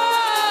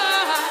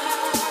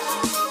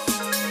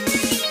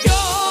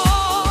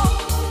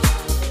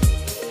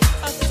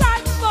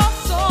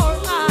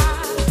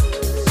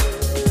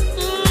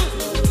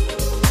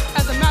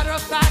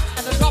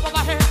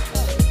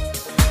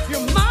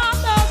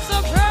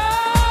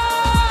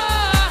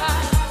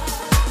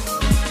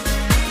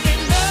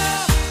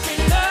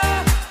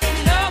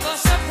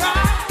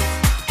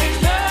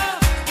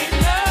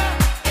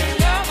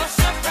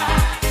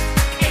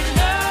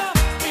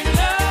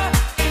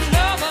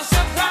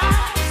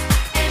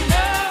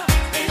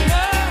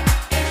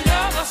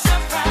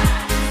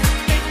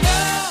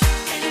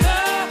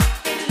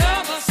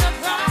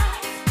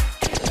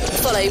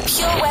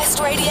 Pure West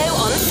Radio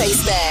on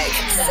Facebook.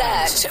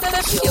 Search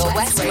for Pure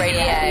West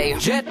Radio.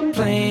 Jet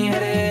plane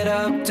headed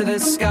up to the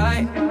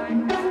sky.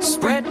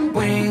 Spread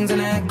wings in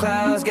the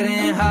clouds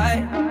getting high.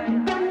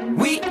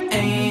 We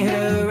ain't hit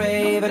a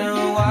rave in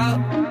a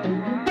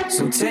while.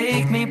 So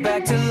take me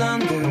back to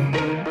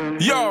London.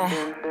 Yo,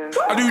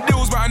 I do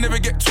deals but I never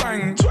get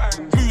twanged.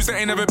 Moves that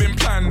ain't never been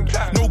planned.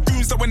 No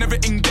goons that were never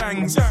in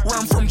gangs. Where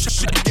I'm from,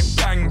 shit get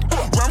banged.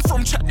 Where I'm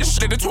from, chat this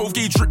shit, the 12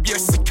 gauge drip, yeah,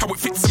 sick how it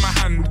fits in my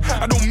hand.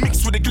 I don't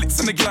mix with the glitz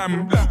and the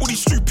glam. All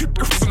these stupid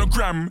riffs on the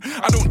gram.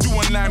 I don't do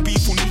online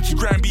beef or Nikki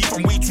gram beef.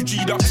 I'm way too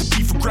G'd up to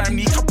beef for gram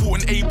neek. I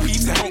bought an AP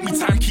to help me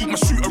time keep my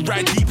shooter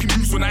ride deep. He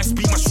moves when I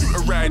speak, my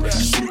shooter ride. You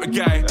shoot a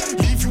guy,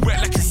 leave you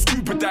wet like you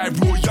scuba dive.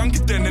 We were younger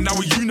then and now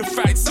we're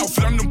unified. South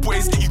London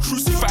boys get you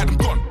crucified, I'm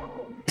gone.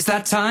 It's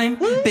that time,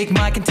 Big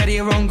Mike and Teddy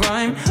are on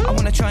grime. I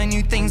wanna try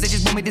new things, they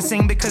just want me to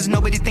sing because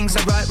nobody thinks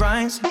I write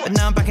rhymes. But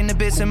now I'm back in the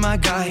bits and my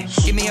guy,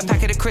 give me a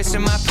packet of crisps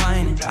and my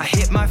pine. I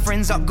hit my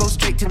friends up, go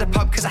straight to the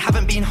pub cause I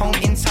haven't been home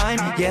in time.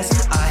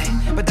 Yes,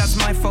 but that's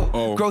my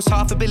fault. Gross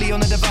 $500 million on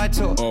the Divide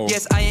tour.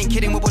 Yes, I ain't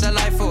kidding, what would I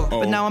lie for?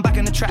 But now I'm back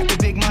on the track with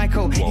Big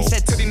Michael. He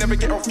said, Teddy, never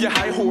get off your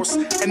high horse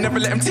and never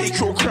let him take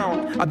your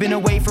crown. I've been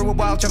away for a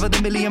while, traveled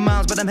a million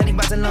miles, but I'm heading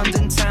back to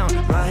London town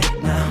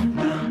right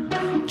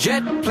now.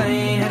 Jet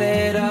plane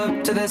headed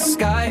up to the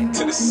sky.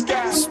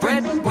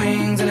 Spread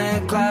wings in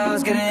the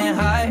clouds getting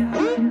high.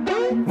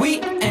 We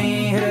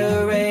ain't hit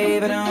a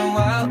rave in a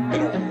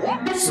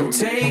while. So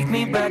take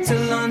me back to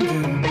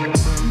London.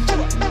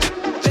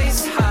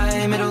 Bass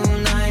high, middle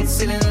night,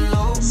 ceiling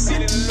low.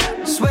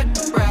 Sweat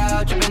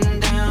brow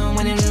dripping down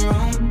when in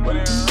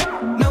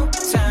Rome. No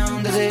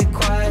town does it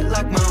quite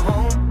like my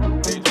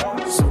home.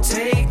 So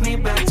take me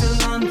back to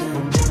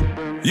London.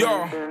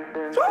 Yo,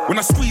 when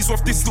I squeeze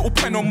off this little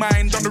pen on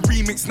mine, done the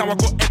remix, now I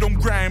got Ed on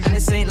grime. And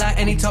this ain't like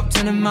any top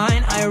 10 of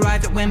mine. I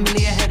arrived at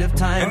Wembley ahead of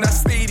time. And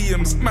that's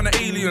stadiums, man are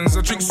aliens.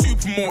 I drink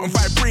Supermalt and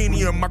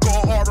Vibranium. I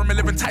got a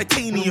RM11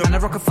 titanium. And I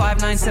rock a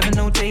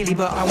 597 daily,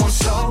 but I want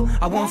soul,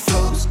 I want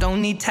flows.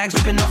 Don't need tags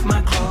ripping off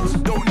my clothes.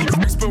 Don't need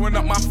tricks blowing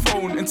up my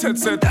phone. And Ted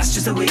said, that's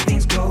just the way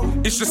things go.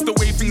 It's just the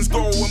way things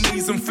go,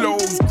 amazing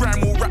flows.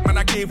 Grime or rap, man,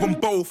 I gave them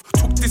both.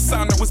 Took this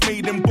sound that was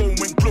made in bone,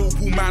 went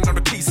global, man, now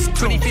the case is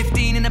closed.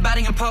 2015 in the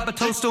batting and pub, I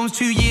told Stones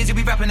 2 years, you'll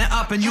be wrapping it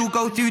up. And you'll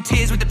go through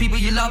tears with the people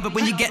you love. But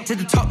when you get to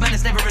the top, man,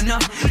 it's never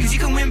enough. Cause you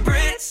can win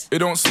Brits, it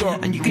don't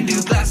stop. And you can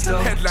do Glasgow,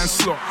 headline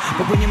slot.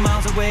 But when you're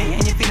miles away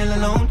and you're feeling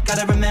alone,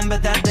 gotta remember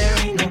that there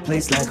ain't no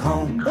place like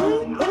home.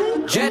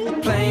 Jet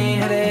plane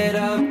headed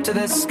up to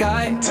the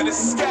sky.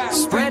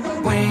 Spread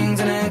wings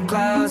in the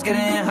clouds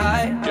getting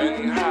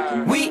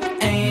high. We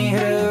ain't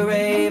hit a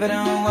rave in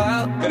a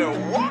while.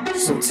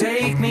 So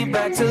take me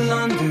back to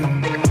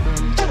London.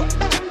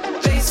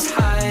 Bass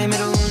high,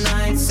 middle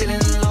night, ceiling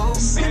low.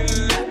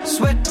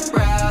 Sweat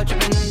brow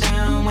dripping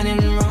down when in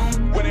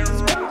Rome.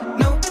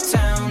 No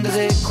town does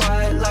it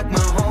quite like my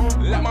home.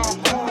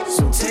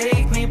 So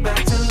take me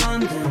back to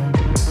London.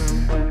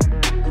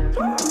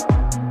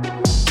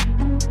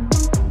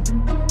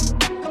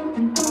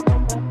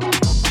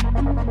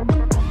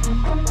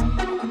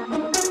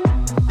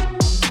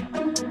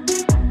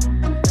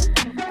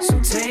 So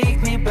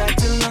take me back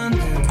to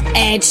London.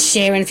 Ed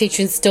Sheeran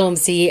featuring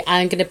Stormzy.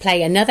 I'm going to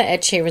play another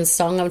Ed Sheeran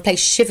song. I'm going to play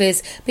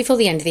Shivers before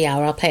the end of the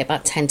hour. I'll play it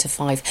about 10 to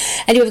 5.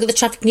 Anyway, we've got the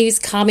traffic news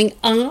coming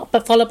up,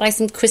 but followed by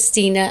some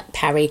Christina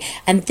Perry.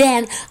 And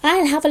then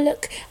I'll have a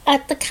look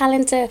at the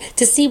calendar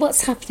to see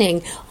what's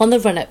happening on the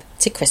run-up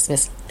to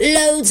Christmas.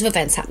 Loads of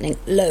events happening.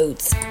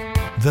 Loads.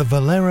 The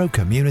Valero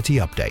Community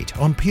Update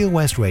on Pure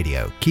West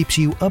Radio keeps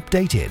you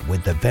updated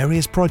with the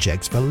various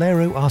projects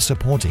Valero are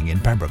supporting in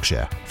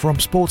Pembrokeshire, from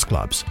sports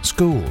clubs,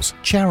 schools,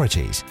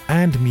 charities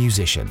and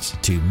musicians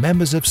to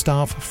members of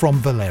staff from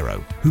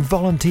Valero who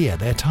volunteer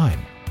their time.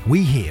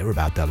 We hear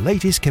about the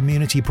latest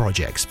community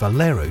projects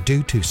Valero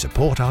do to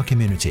support our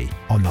community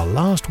on the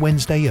last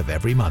Wednesday of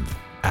every month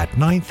at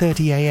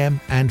 9:30am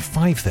and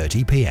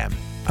 5:30pm,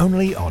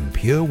 only on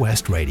Pure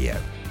West Radio.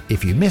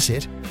 If you miss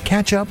it,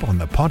 catch up on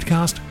the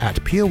podcast at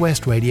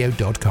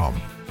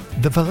purewestradio.com.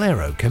 The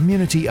Valero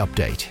Community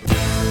Update.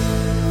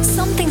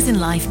 Some things in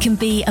life can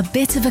be a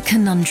bit of a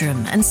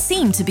conundrum and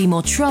seem to be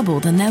more trouble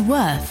than they're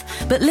worth,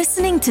 but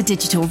listening to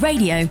digital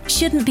radio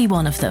shouldn't be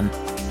one of them.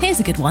 Here's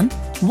a good one.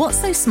 What's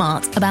so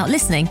smart about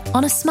listening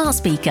on a smart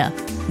speaker?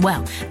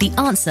 Well, the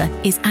answer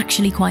is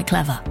actually quite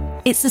clever.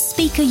 It's a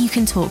speaker you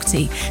can talk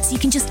to, so you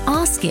can just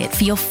ask it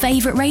for your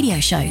favourite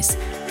radio shows.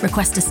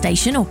 Request a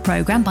station or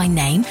programme by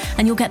name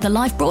and you'll get the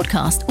live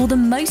broadcast or the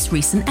most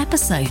recent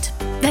episode.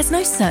 There's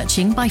no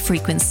searching by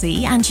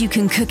frequency and you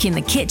can cook in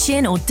the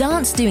kitchen or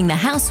dance doing the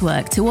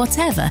housework to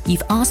whatever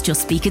you've asked your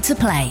speaker to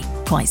play.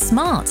 Quite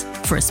smart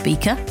for a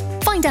speaker.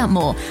 Find out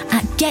more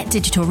at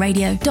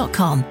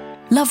getdigitalradio.com.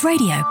 Love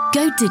radio.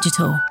 Go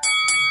digital.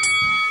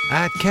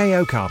 At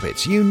KO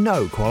Carpets, you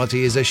know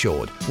quality is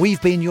assured.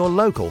 We've been your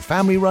local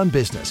family-run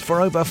business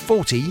for over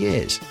 40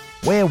 years.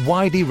 We're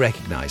widely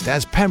recognised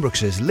as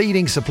Pembrokeshire's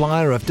leading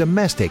supplier of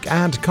domestic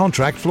and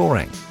contract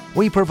flooring.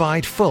 We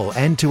provide full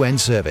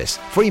end-to-end service,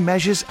 free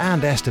measures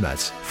and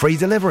estimates, free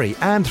delivery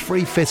and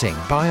free fitting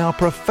by our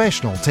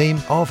professional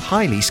team of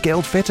highly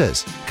skilled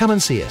fitters. Come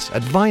and see us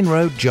at Vine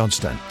Road,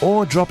 Johnston,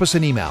 or drop us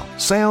an email,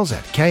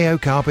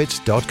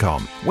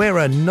 sales@kocarpets.com. We're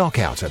a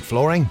knockout at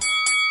flooring.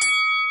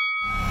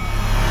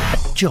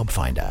 Job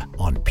Finder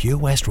on Pure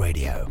West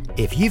Radio.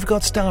 If you've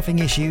got staffing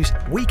issues,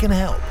 we can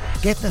help.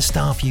 Get the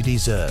staff you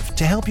deserve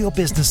to help your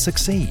business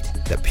succeed.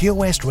 The Pure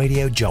West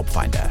Radio Job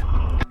Finder.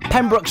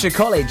 Pembrokeshire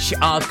College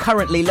are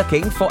currently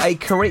looking for a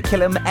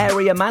curriculum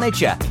area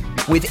manager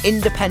with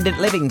independent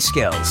living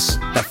skills.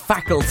 The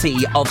Faculty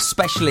of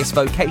Specialist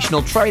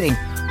Vocational Training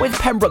with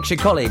Pembrokeshire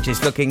College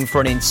is looking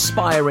for an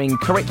inspiring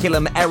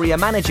curriculum area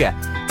manager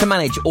to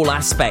manage all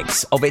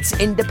aspects of its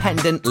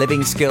independent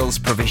living skills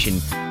provision.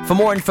 For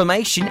more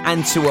information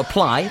and to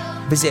apply,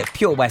 visit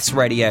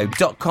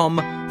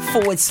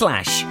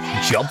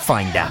purewestradio.com/job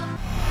finder.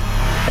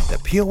 The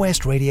Pure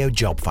West Radio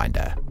Job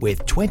Finder,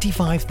 with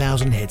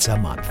 25,000 hits a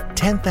month,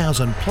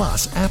 10,000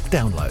 plus app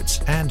downloads,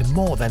 and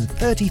more than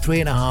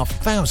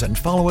 33,500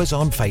 followers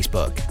on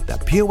Facebook. The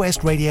Pure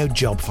West Radio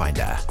Job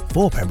Finder,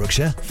 for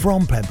Pembrokeshire,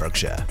 from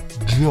Pembrokeshire.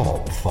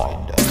 Job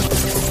Finder.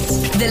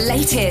 The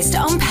latest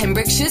on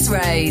Pembrokeshire's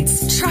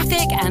roads,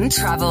 traffic and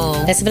travel.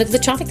 Let's have a look at the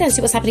traffic then,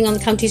 see what's happening on the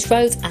county's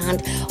roads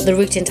and on the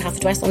route into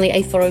Haverfordwest on the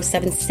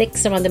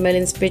A4076 around the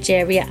Merlin's Bridge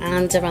area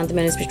and around the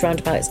Merlin's Bridge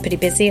roundabout. It's pretty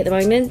busy at the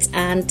moment,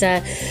 and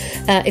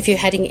if you're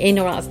heading in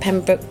or out of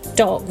Pembroke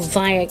Dock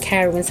via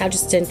Carew and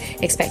Sageston,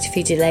 expect a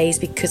few delays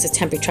because of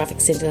temporary traffic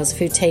signals, a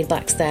few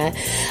tailbacks there.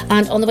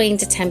 And on the way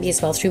into Tenby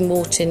as well, through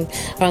Morton,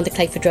 around the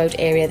Clayford Road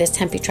area, there's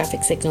temporary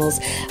traffic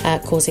signals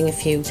causing a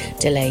few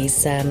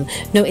delays.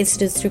 No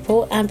incidents to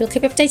report, and we'll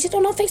keep you updated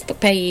on our Facebook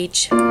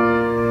page.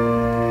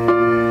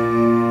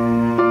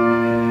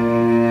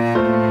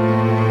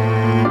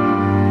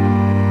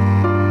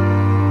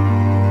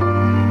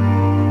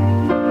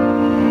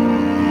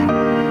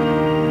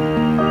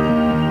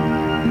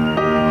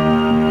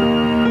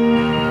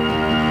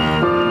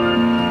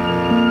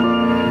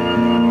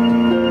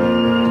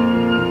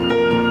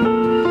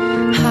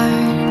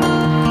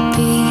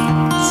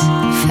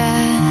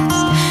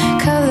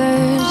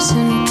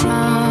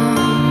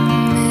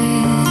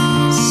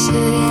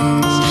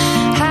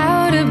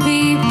 How to be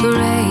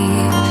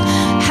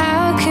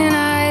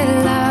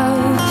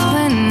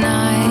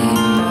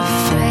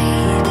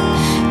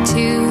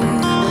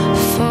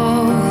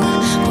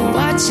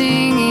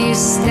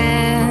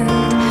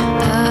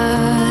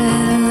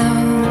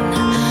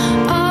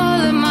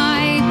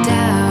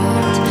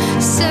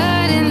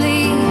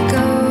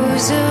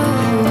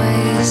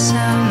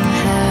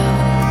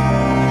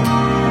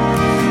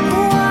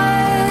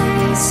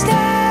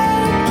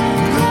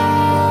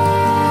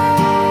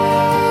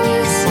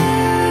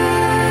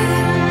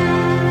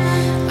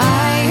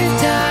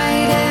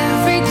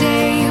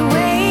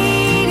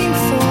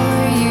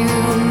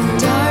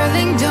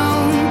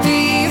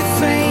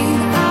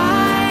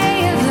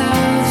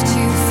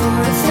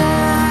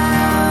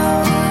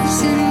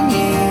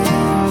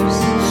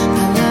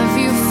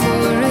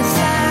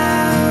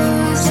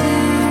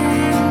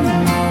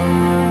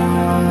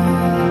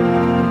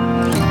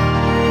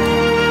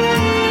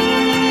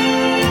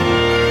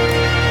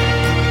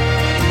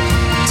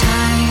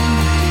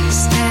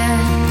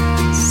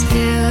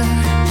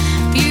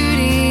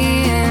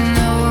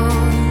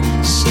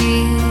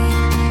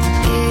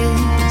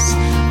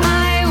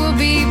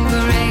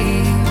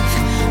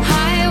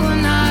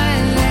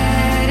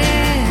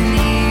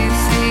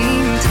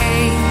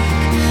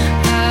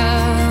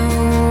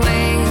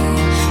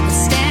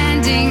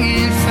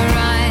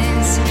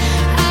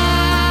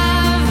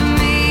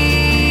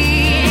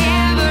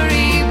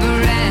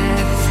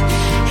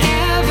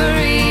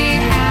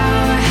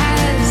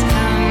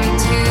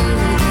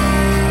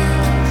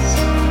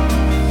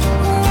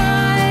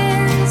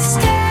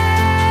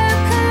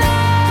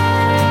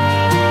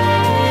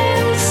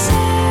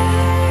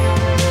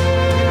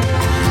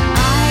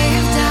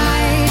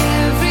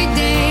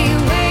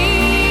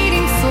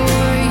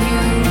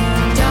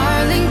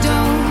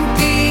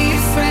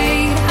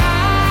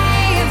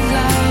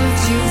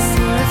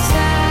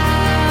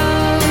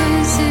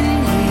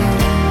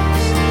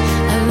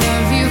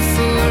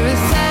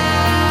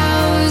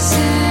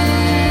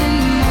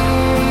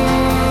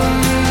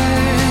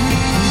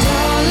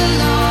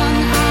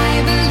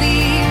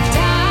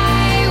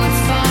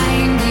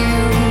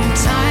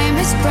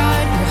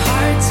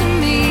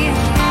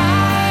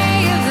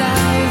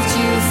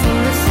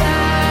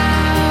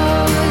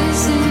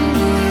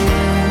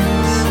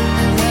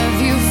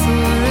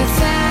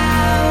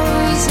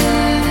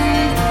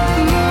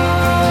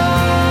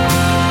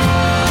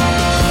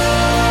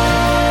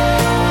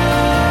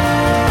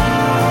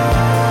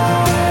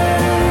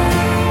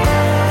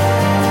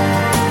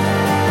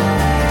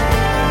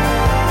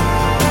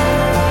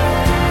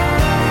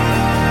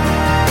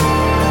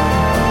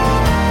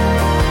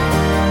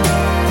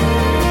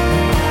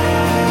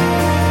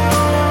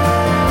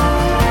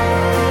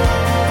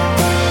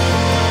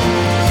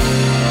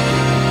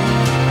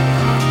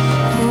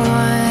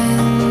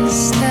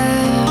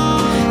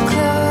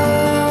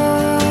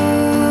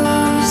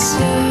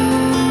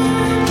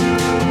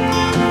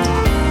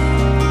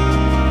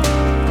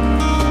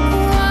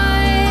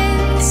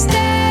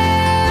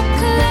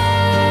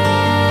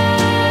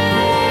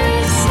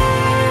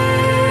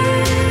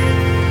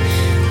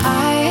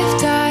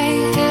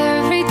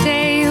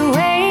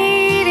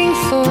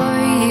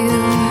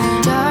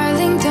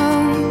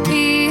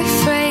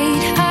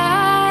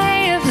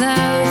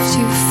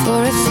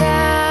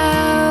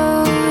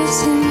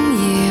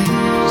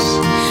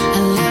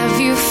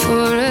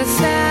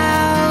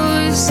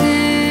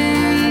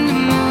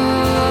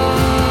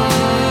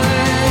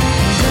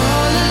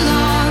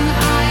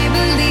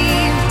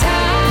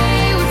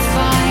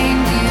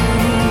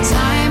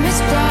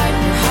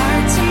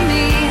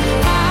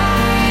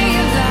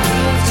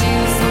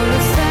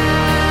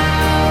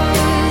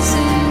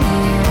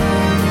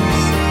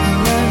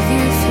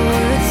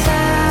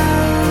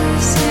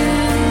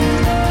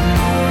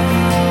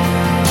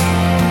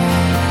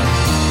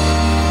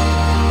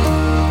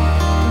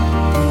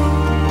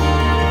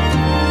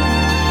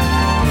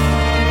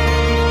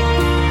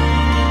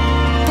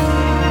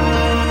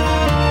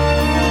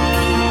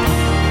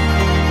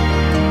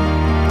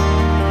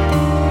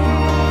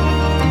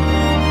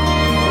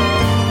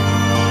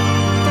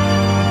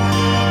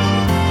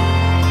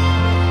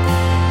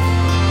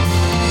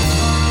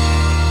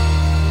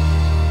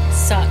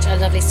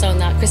song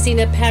that.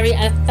 Christina Perri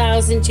and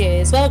 1,000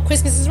 Years. Well,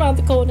 Christmas is around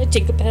the corner.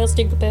 Jingle bells,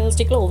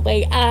 jingle all the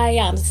way. I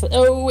am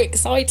so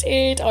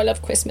excited. I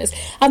love Christmas.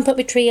 I haven't put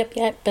my tree up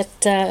yet, but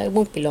it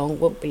won't be long,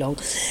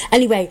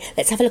 Anyway,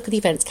 let's have a look at the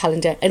events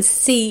calendar and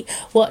see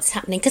what's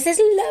happening, because there's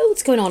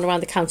loads going on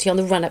around the county on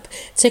the run-up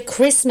to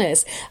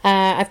Christmas.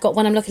 I've got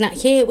one I'm looking at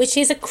here, which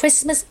is a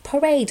Christmas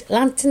parade.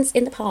 Lanterns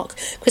in the Park.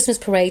 Christmas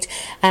parade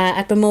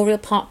at Memorial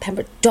Park,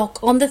 Pembroke Dock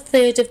on the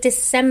 3rd of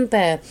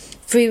December.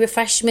 Free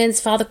refreshments.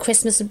 Father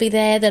Christmas will be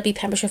there. There'll be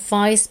Pembrokeshire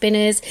fire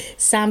spinners,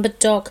 Samba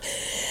Dock.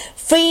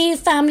 Free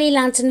family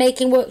lantern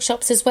making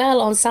workshops as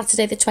well on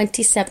Saturday the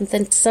 27th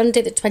and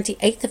Sunday the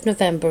 28th of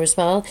November as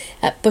well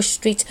at Bush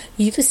Street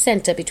Youth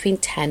Centre between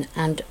 10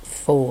 and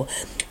 4.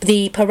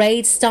 The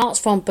parade starts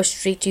from Bush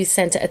Street Youth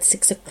Centre at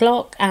 6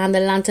 o'clock and the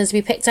lanterns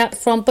will be picked up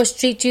from Bush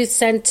Street Youth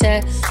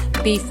Centre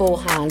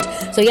beforehand.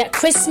 So yeah,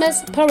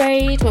 Christmas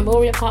parade,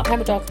 Memorial Park,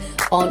 Pembroke Dock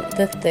on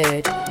the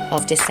 3rd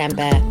of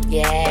December.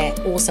 Yeah,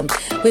 awesome.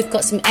 We've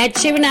got some Ed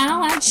Sheeran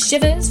now and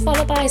Shivers,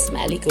 followed by some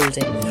Ellie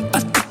Goulding. I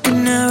took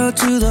an arrow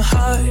to the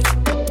heart.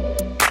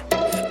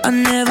 I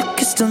never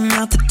kissed a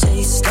mouth that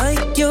tastes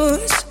like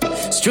yours.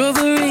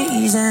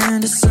 Strawberries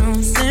and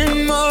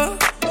something more.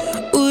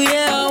 Ooh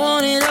yeah, I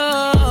want it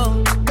all.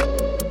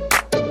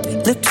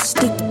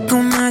 Lipstick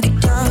on my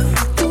guitar.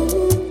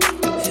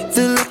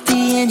 Fill up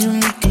the engine,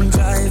 we can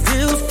drive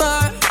real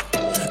far.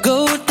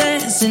 Go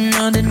dancing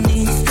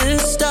underneath the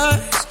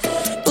stars.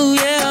 Ooh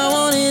yeah, I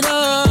want it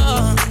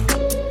all.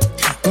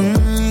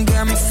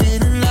 Got me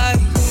feeling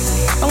like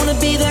I wanna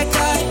be that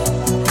guy.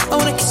 I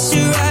wanna kiss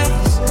your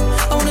eyes.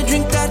 I wanna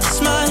drink that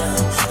smile.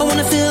 I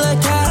wanna feel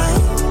like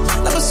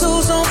like my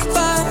soul's on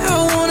fire.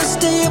 I wanna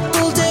stay up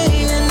all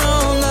day and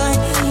all night.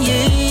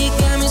 Yeah, you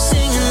got me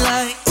singing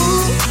like,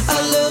 ooh, I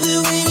love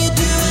it when you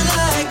do it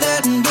like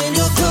that. And when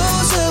you're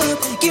close up,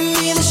 give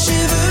me the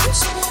shivers.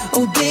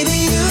 Oh baby,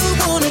 you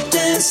wanna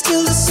dance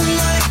till the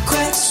sunlight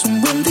cracks.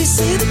 And when they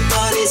say the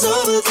party's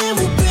over, then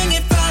we'll bring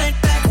it right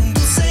back. And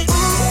we'll say,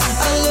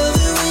 ooh, I love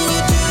it when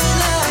you do it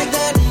like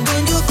that. And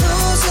when you're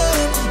close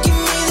up, give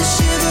me the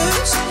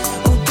shivers.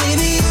 Oh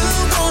baby, you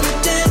wanna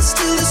dance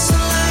till the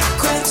sunlight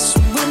cracks.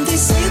 When they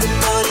say the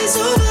party's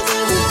over,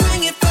 then we'll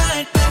bring it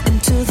right back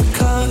into the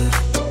car.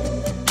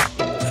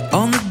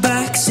 On the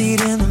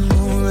backseat in the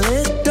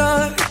moonlit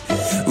dark.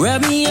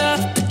 Wrap me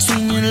up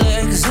between your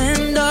legs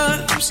and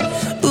arms.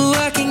 Ooh,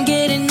 I can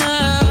get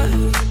enough.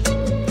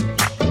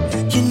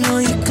 You know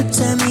you could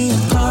tear me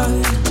apart.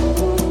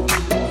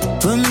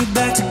 Put me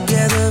back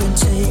together and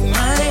take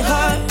my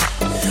heart.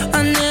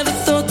 I never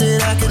thought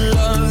that I could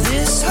love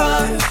this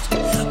hard.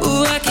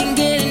 Ooh, I can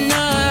get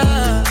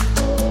enough.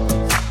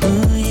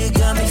 Ooh, you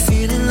got me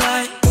feeling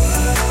like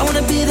I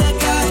wanna be that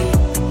guy.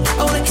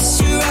 I wanna kiss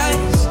your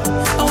eyes.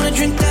 I wanna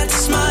drink that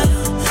smile.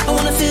 I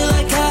wanna feel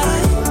like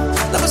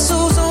my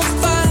soul's on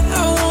fire.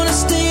 I wanna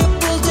stay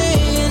up all day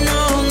and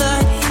all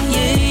night.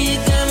 Yeah, you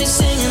got me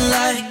singing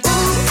like,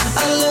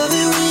 ooh, I love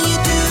it when you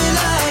do it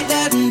like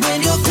that. And when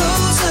you're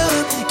close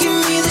up, give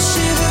me the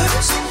shiver.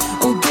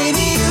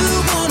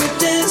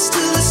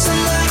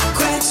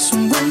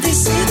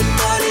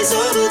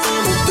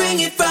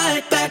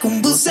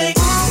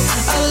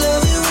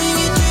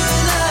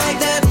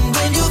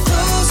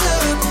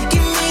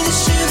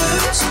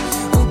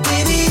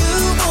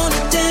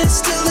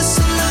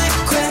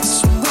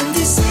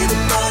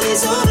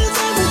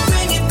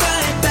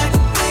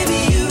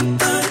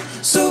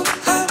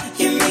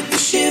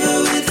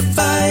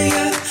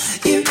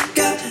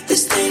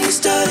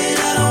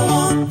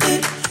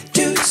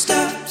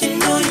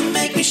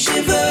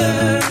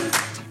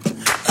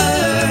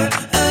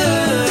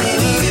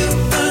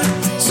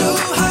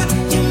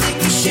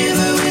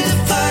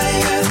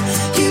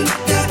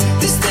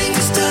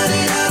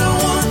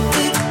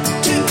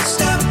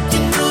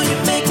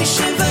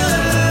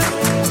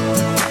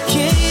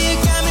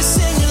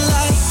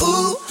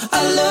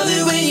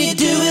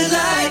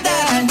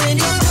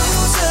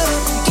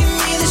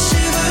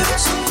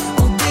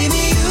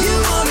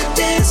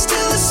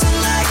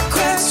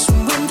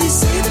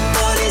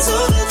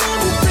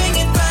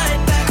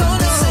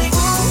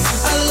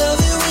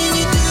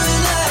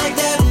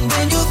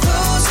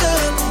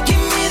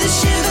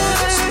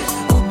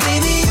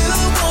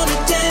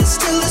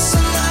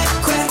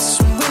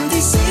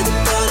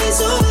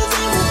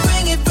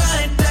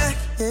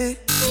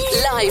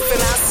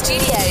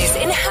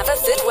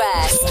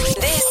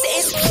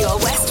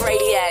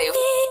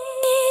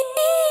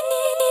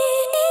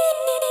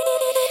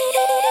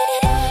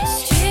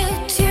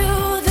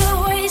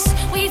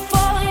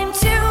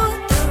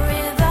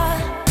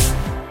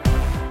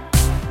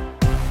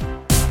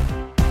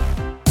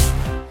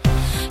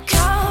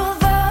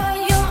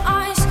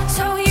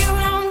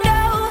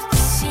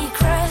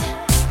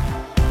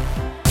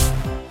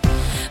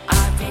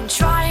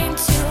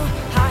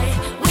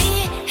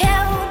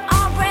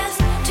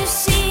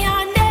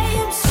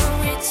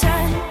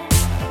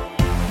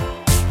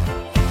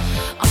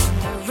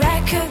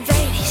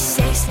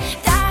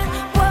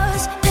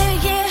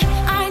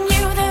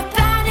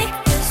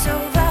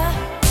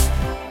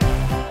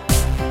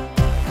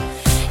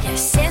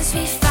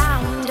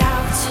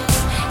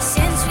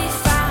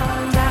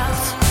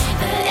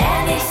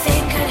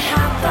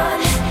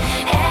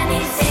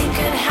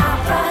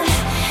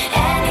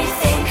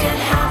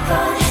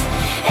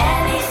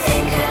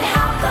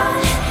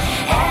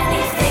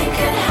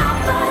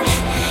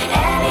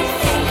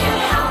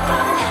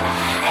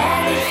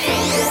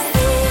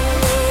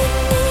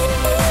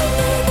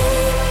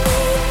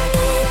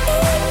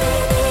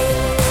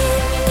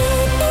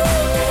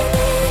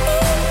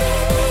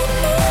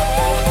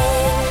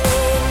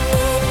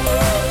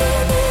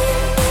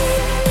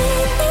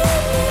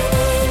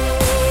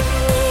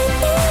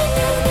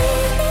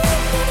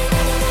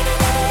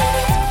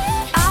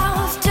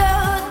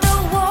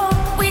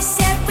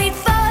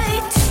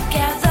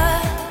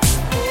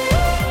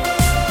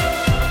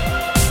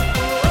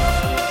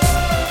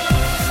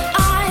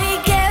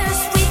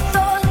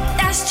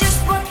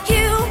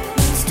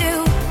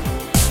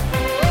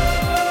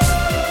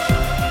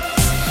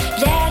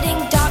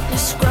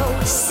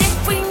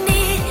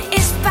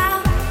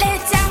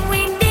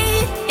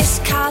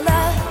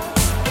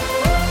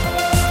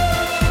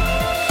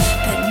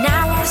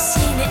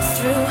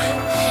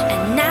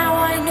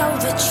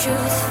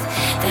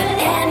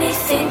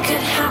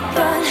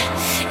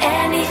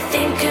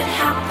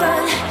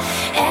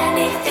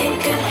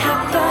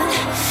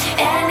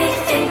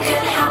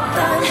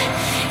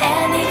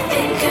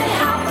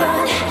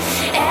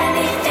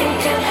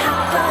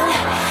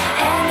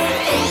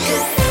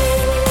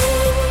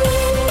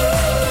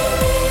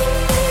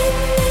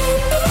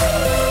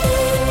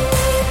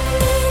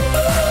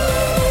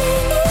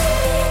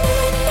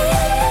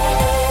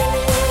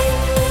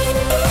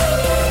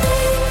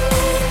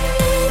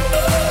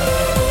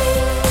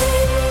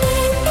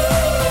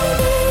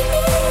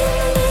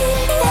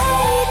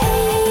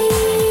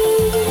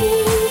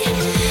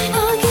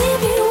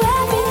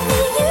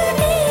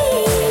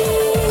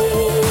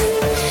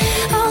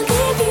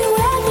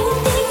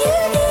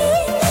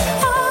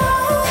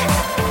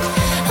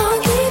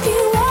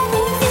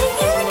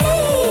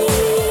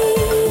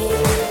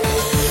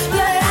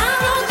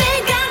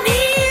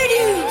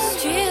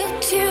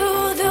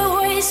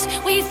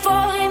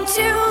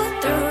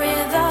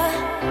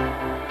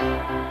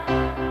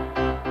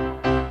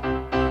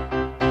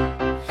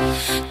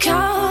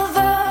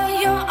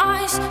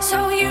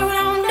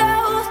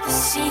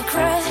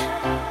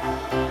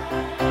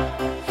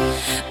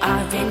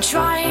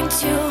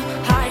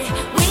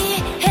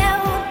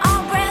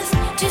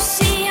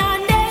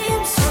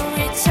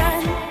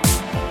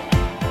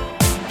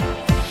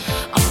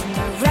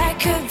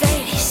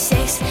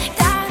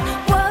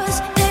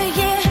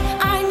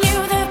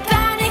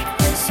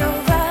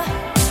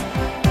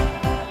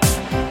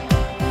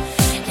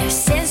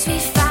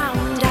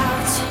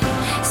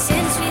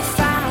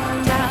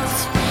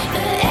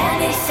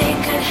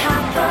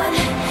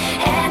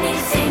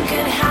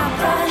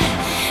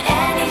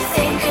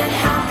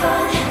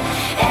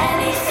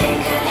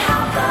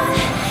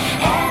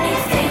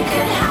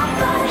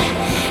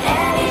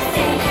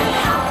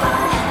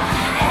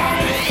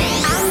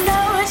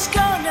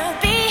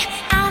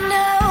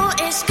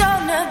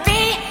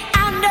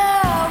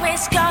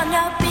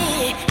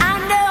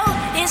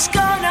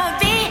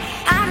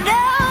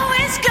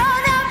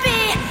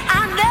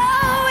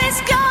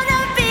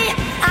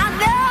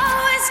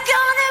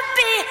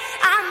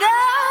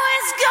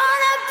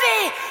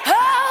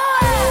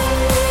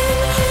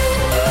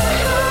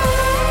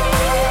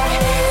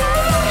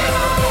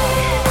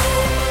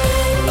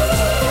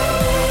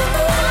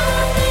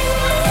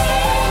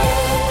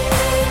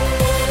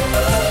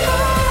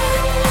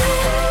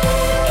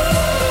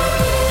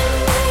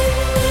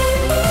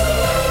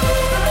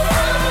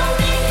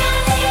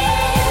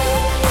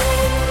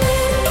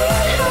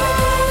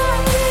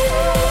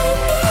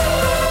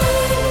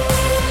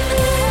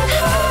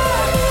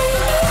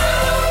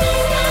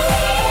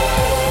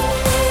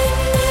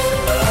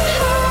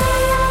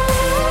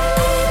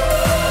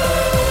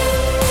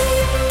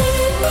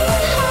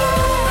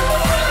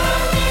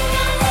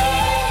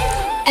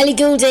 Ellie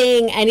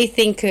Goulding,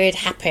 anything could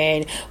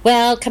happen.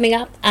 Well, coming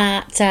up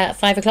at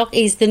 5 o'clock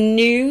is the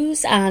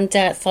news, and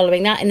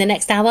following that in the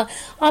next hour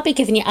I'll be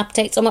giving you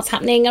updates on what's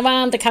happening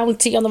around the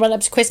county on the run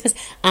up to Christmas,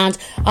 and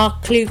our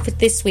clue for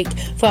this week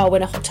for our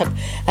Winner Hot Tub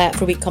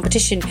for a week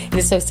competition in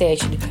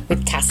association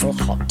with Castle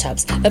Hot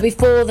Tubs. But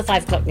before the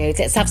 5 o'clock news,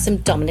 let's have some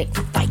Dominic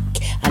Fike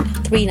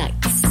and 3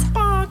 Nights.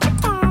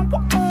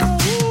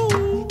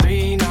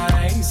 3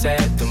 nights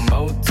at the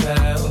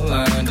motel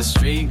under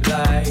street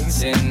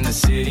lights in the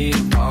city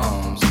of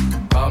palms.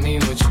 Call me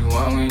what you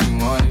want when you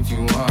want if you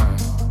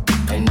want,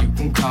 and you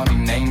can call me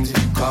names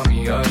if you call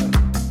me up.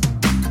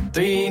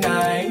 3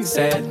 nights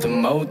at the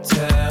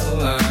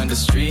motel under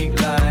street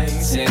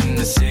lights in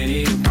the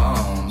city of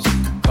palms.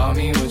 Call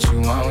me what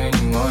you want when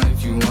you want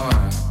if you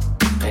want,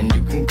 and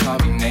you can call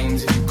me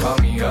names if you call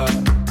me up.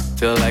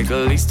 Feel like the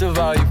least of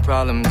all your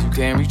problems. You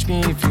can't reach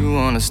me if you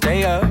wanna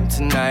stay up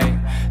tonight.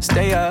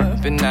 Stay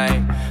up at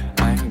night.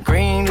 Like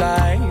green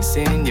lights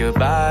in your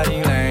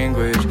body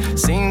language.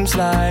 Seems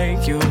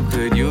like you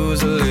could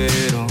use a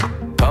little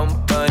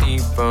company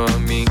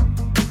from me.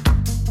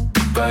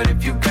 But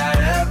if you got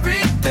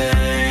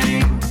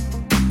everything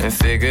and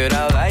figured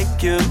out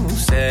like you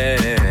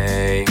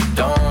say,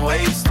 don't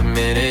waste a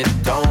minute,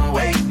 don't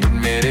wait,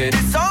 admit it.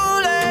 It's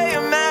only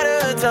a matter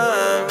of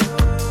time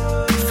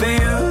for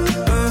you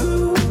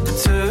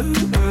to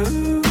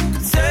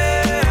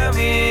tell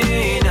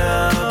me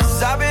now.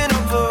 'Cause I've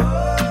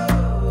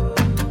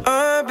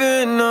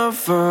been up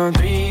for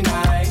 3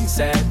 nights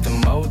at the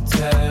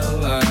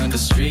motel under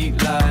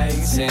street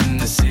lights in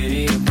the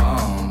city of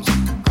palms.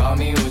 Call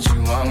me what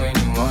you want when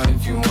you want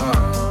if you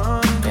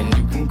want, and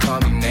you can call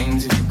me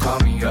names if you call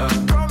me up.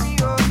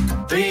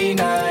 3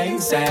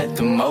 nights at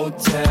the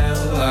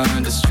motel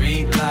under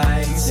street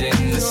lights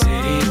in the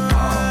city of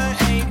palms.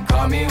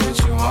 Call me what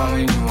you want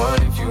when you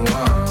want if you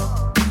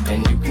want, and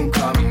you can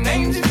call me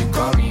names if you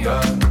call me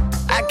up.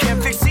 I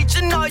can't fix each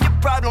and all your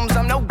problems.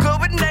 I'm no good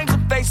with names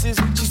and faces.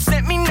 She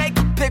sent me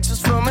naked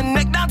pictures from her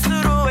neck down to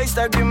the waist.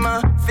 I get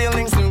my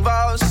feelings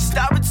involved. She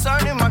stopped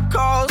returning my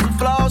calls. The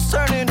flaws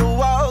turning to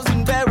walls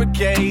and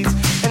barricades.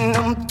 And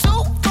I'm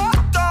too far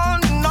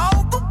gone in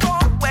all the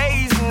wrong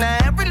ways. And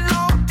every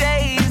long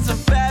day is a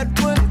bad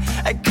one.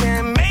 I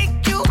can't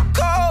make you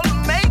call or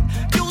make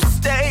you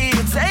stay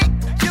or take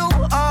you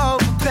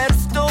off a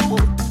pedestal.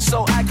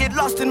 So I get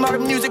lost in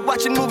modern music,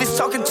 watching movies,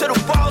 talking to the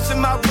walls in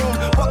my room,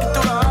 walking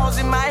through the halls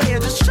in my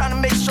head, just trying to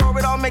make sure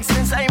it all makes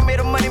sense. I ain't made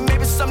of money,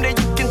 maybe someday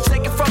you can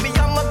take it from me.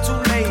 I'm up too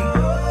late,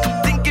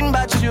 thinking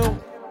about you,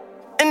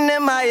 and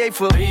MIA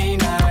for 3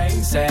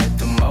 nights at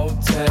the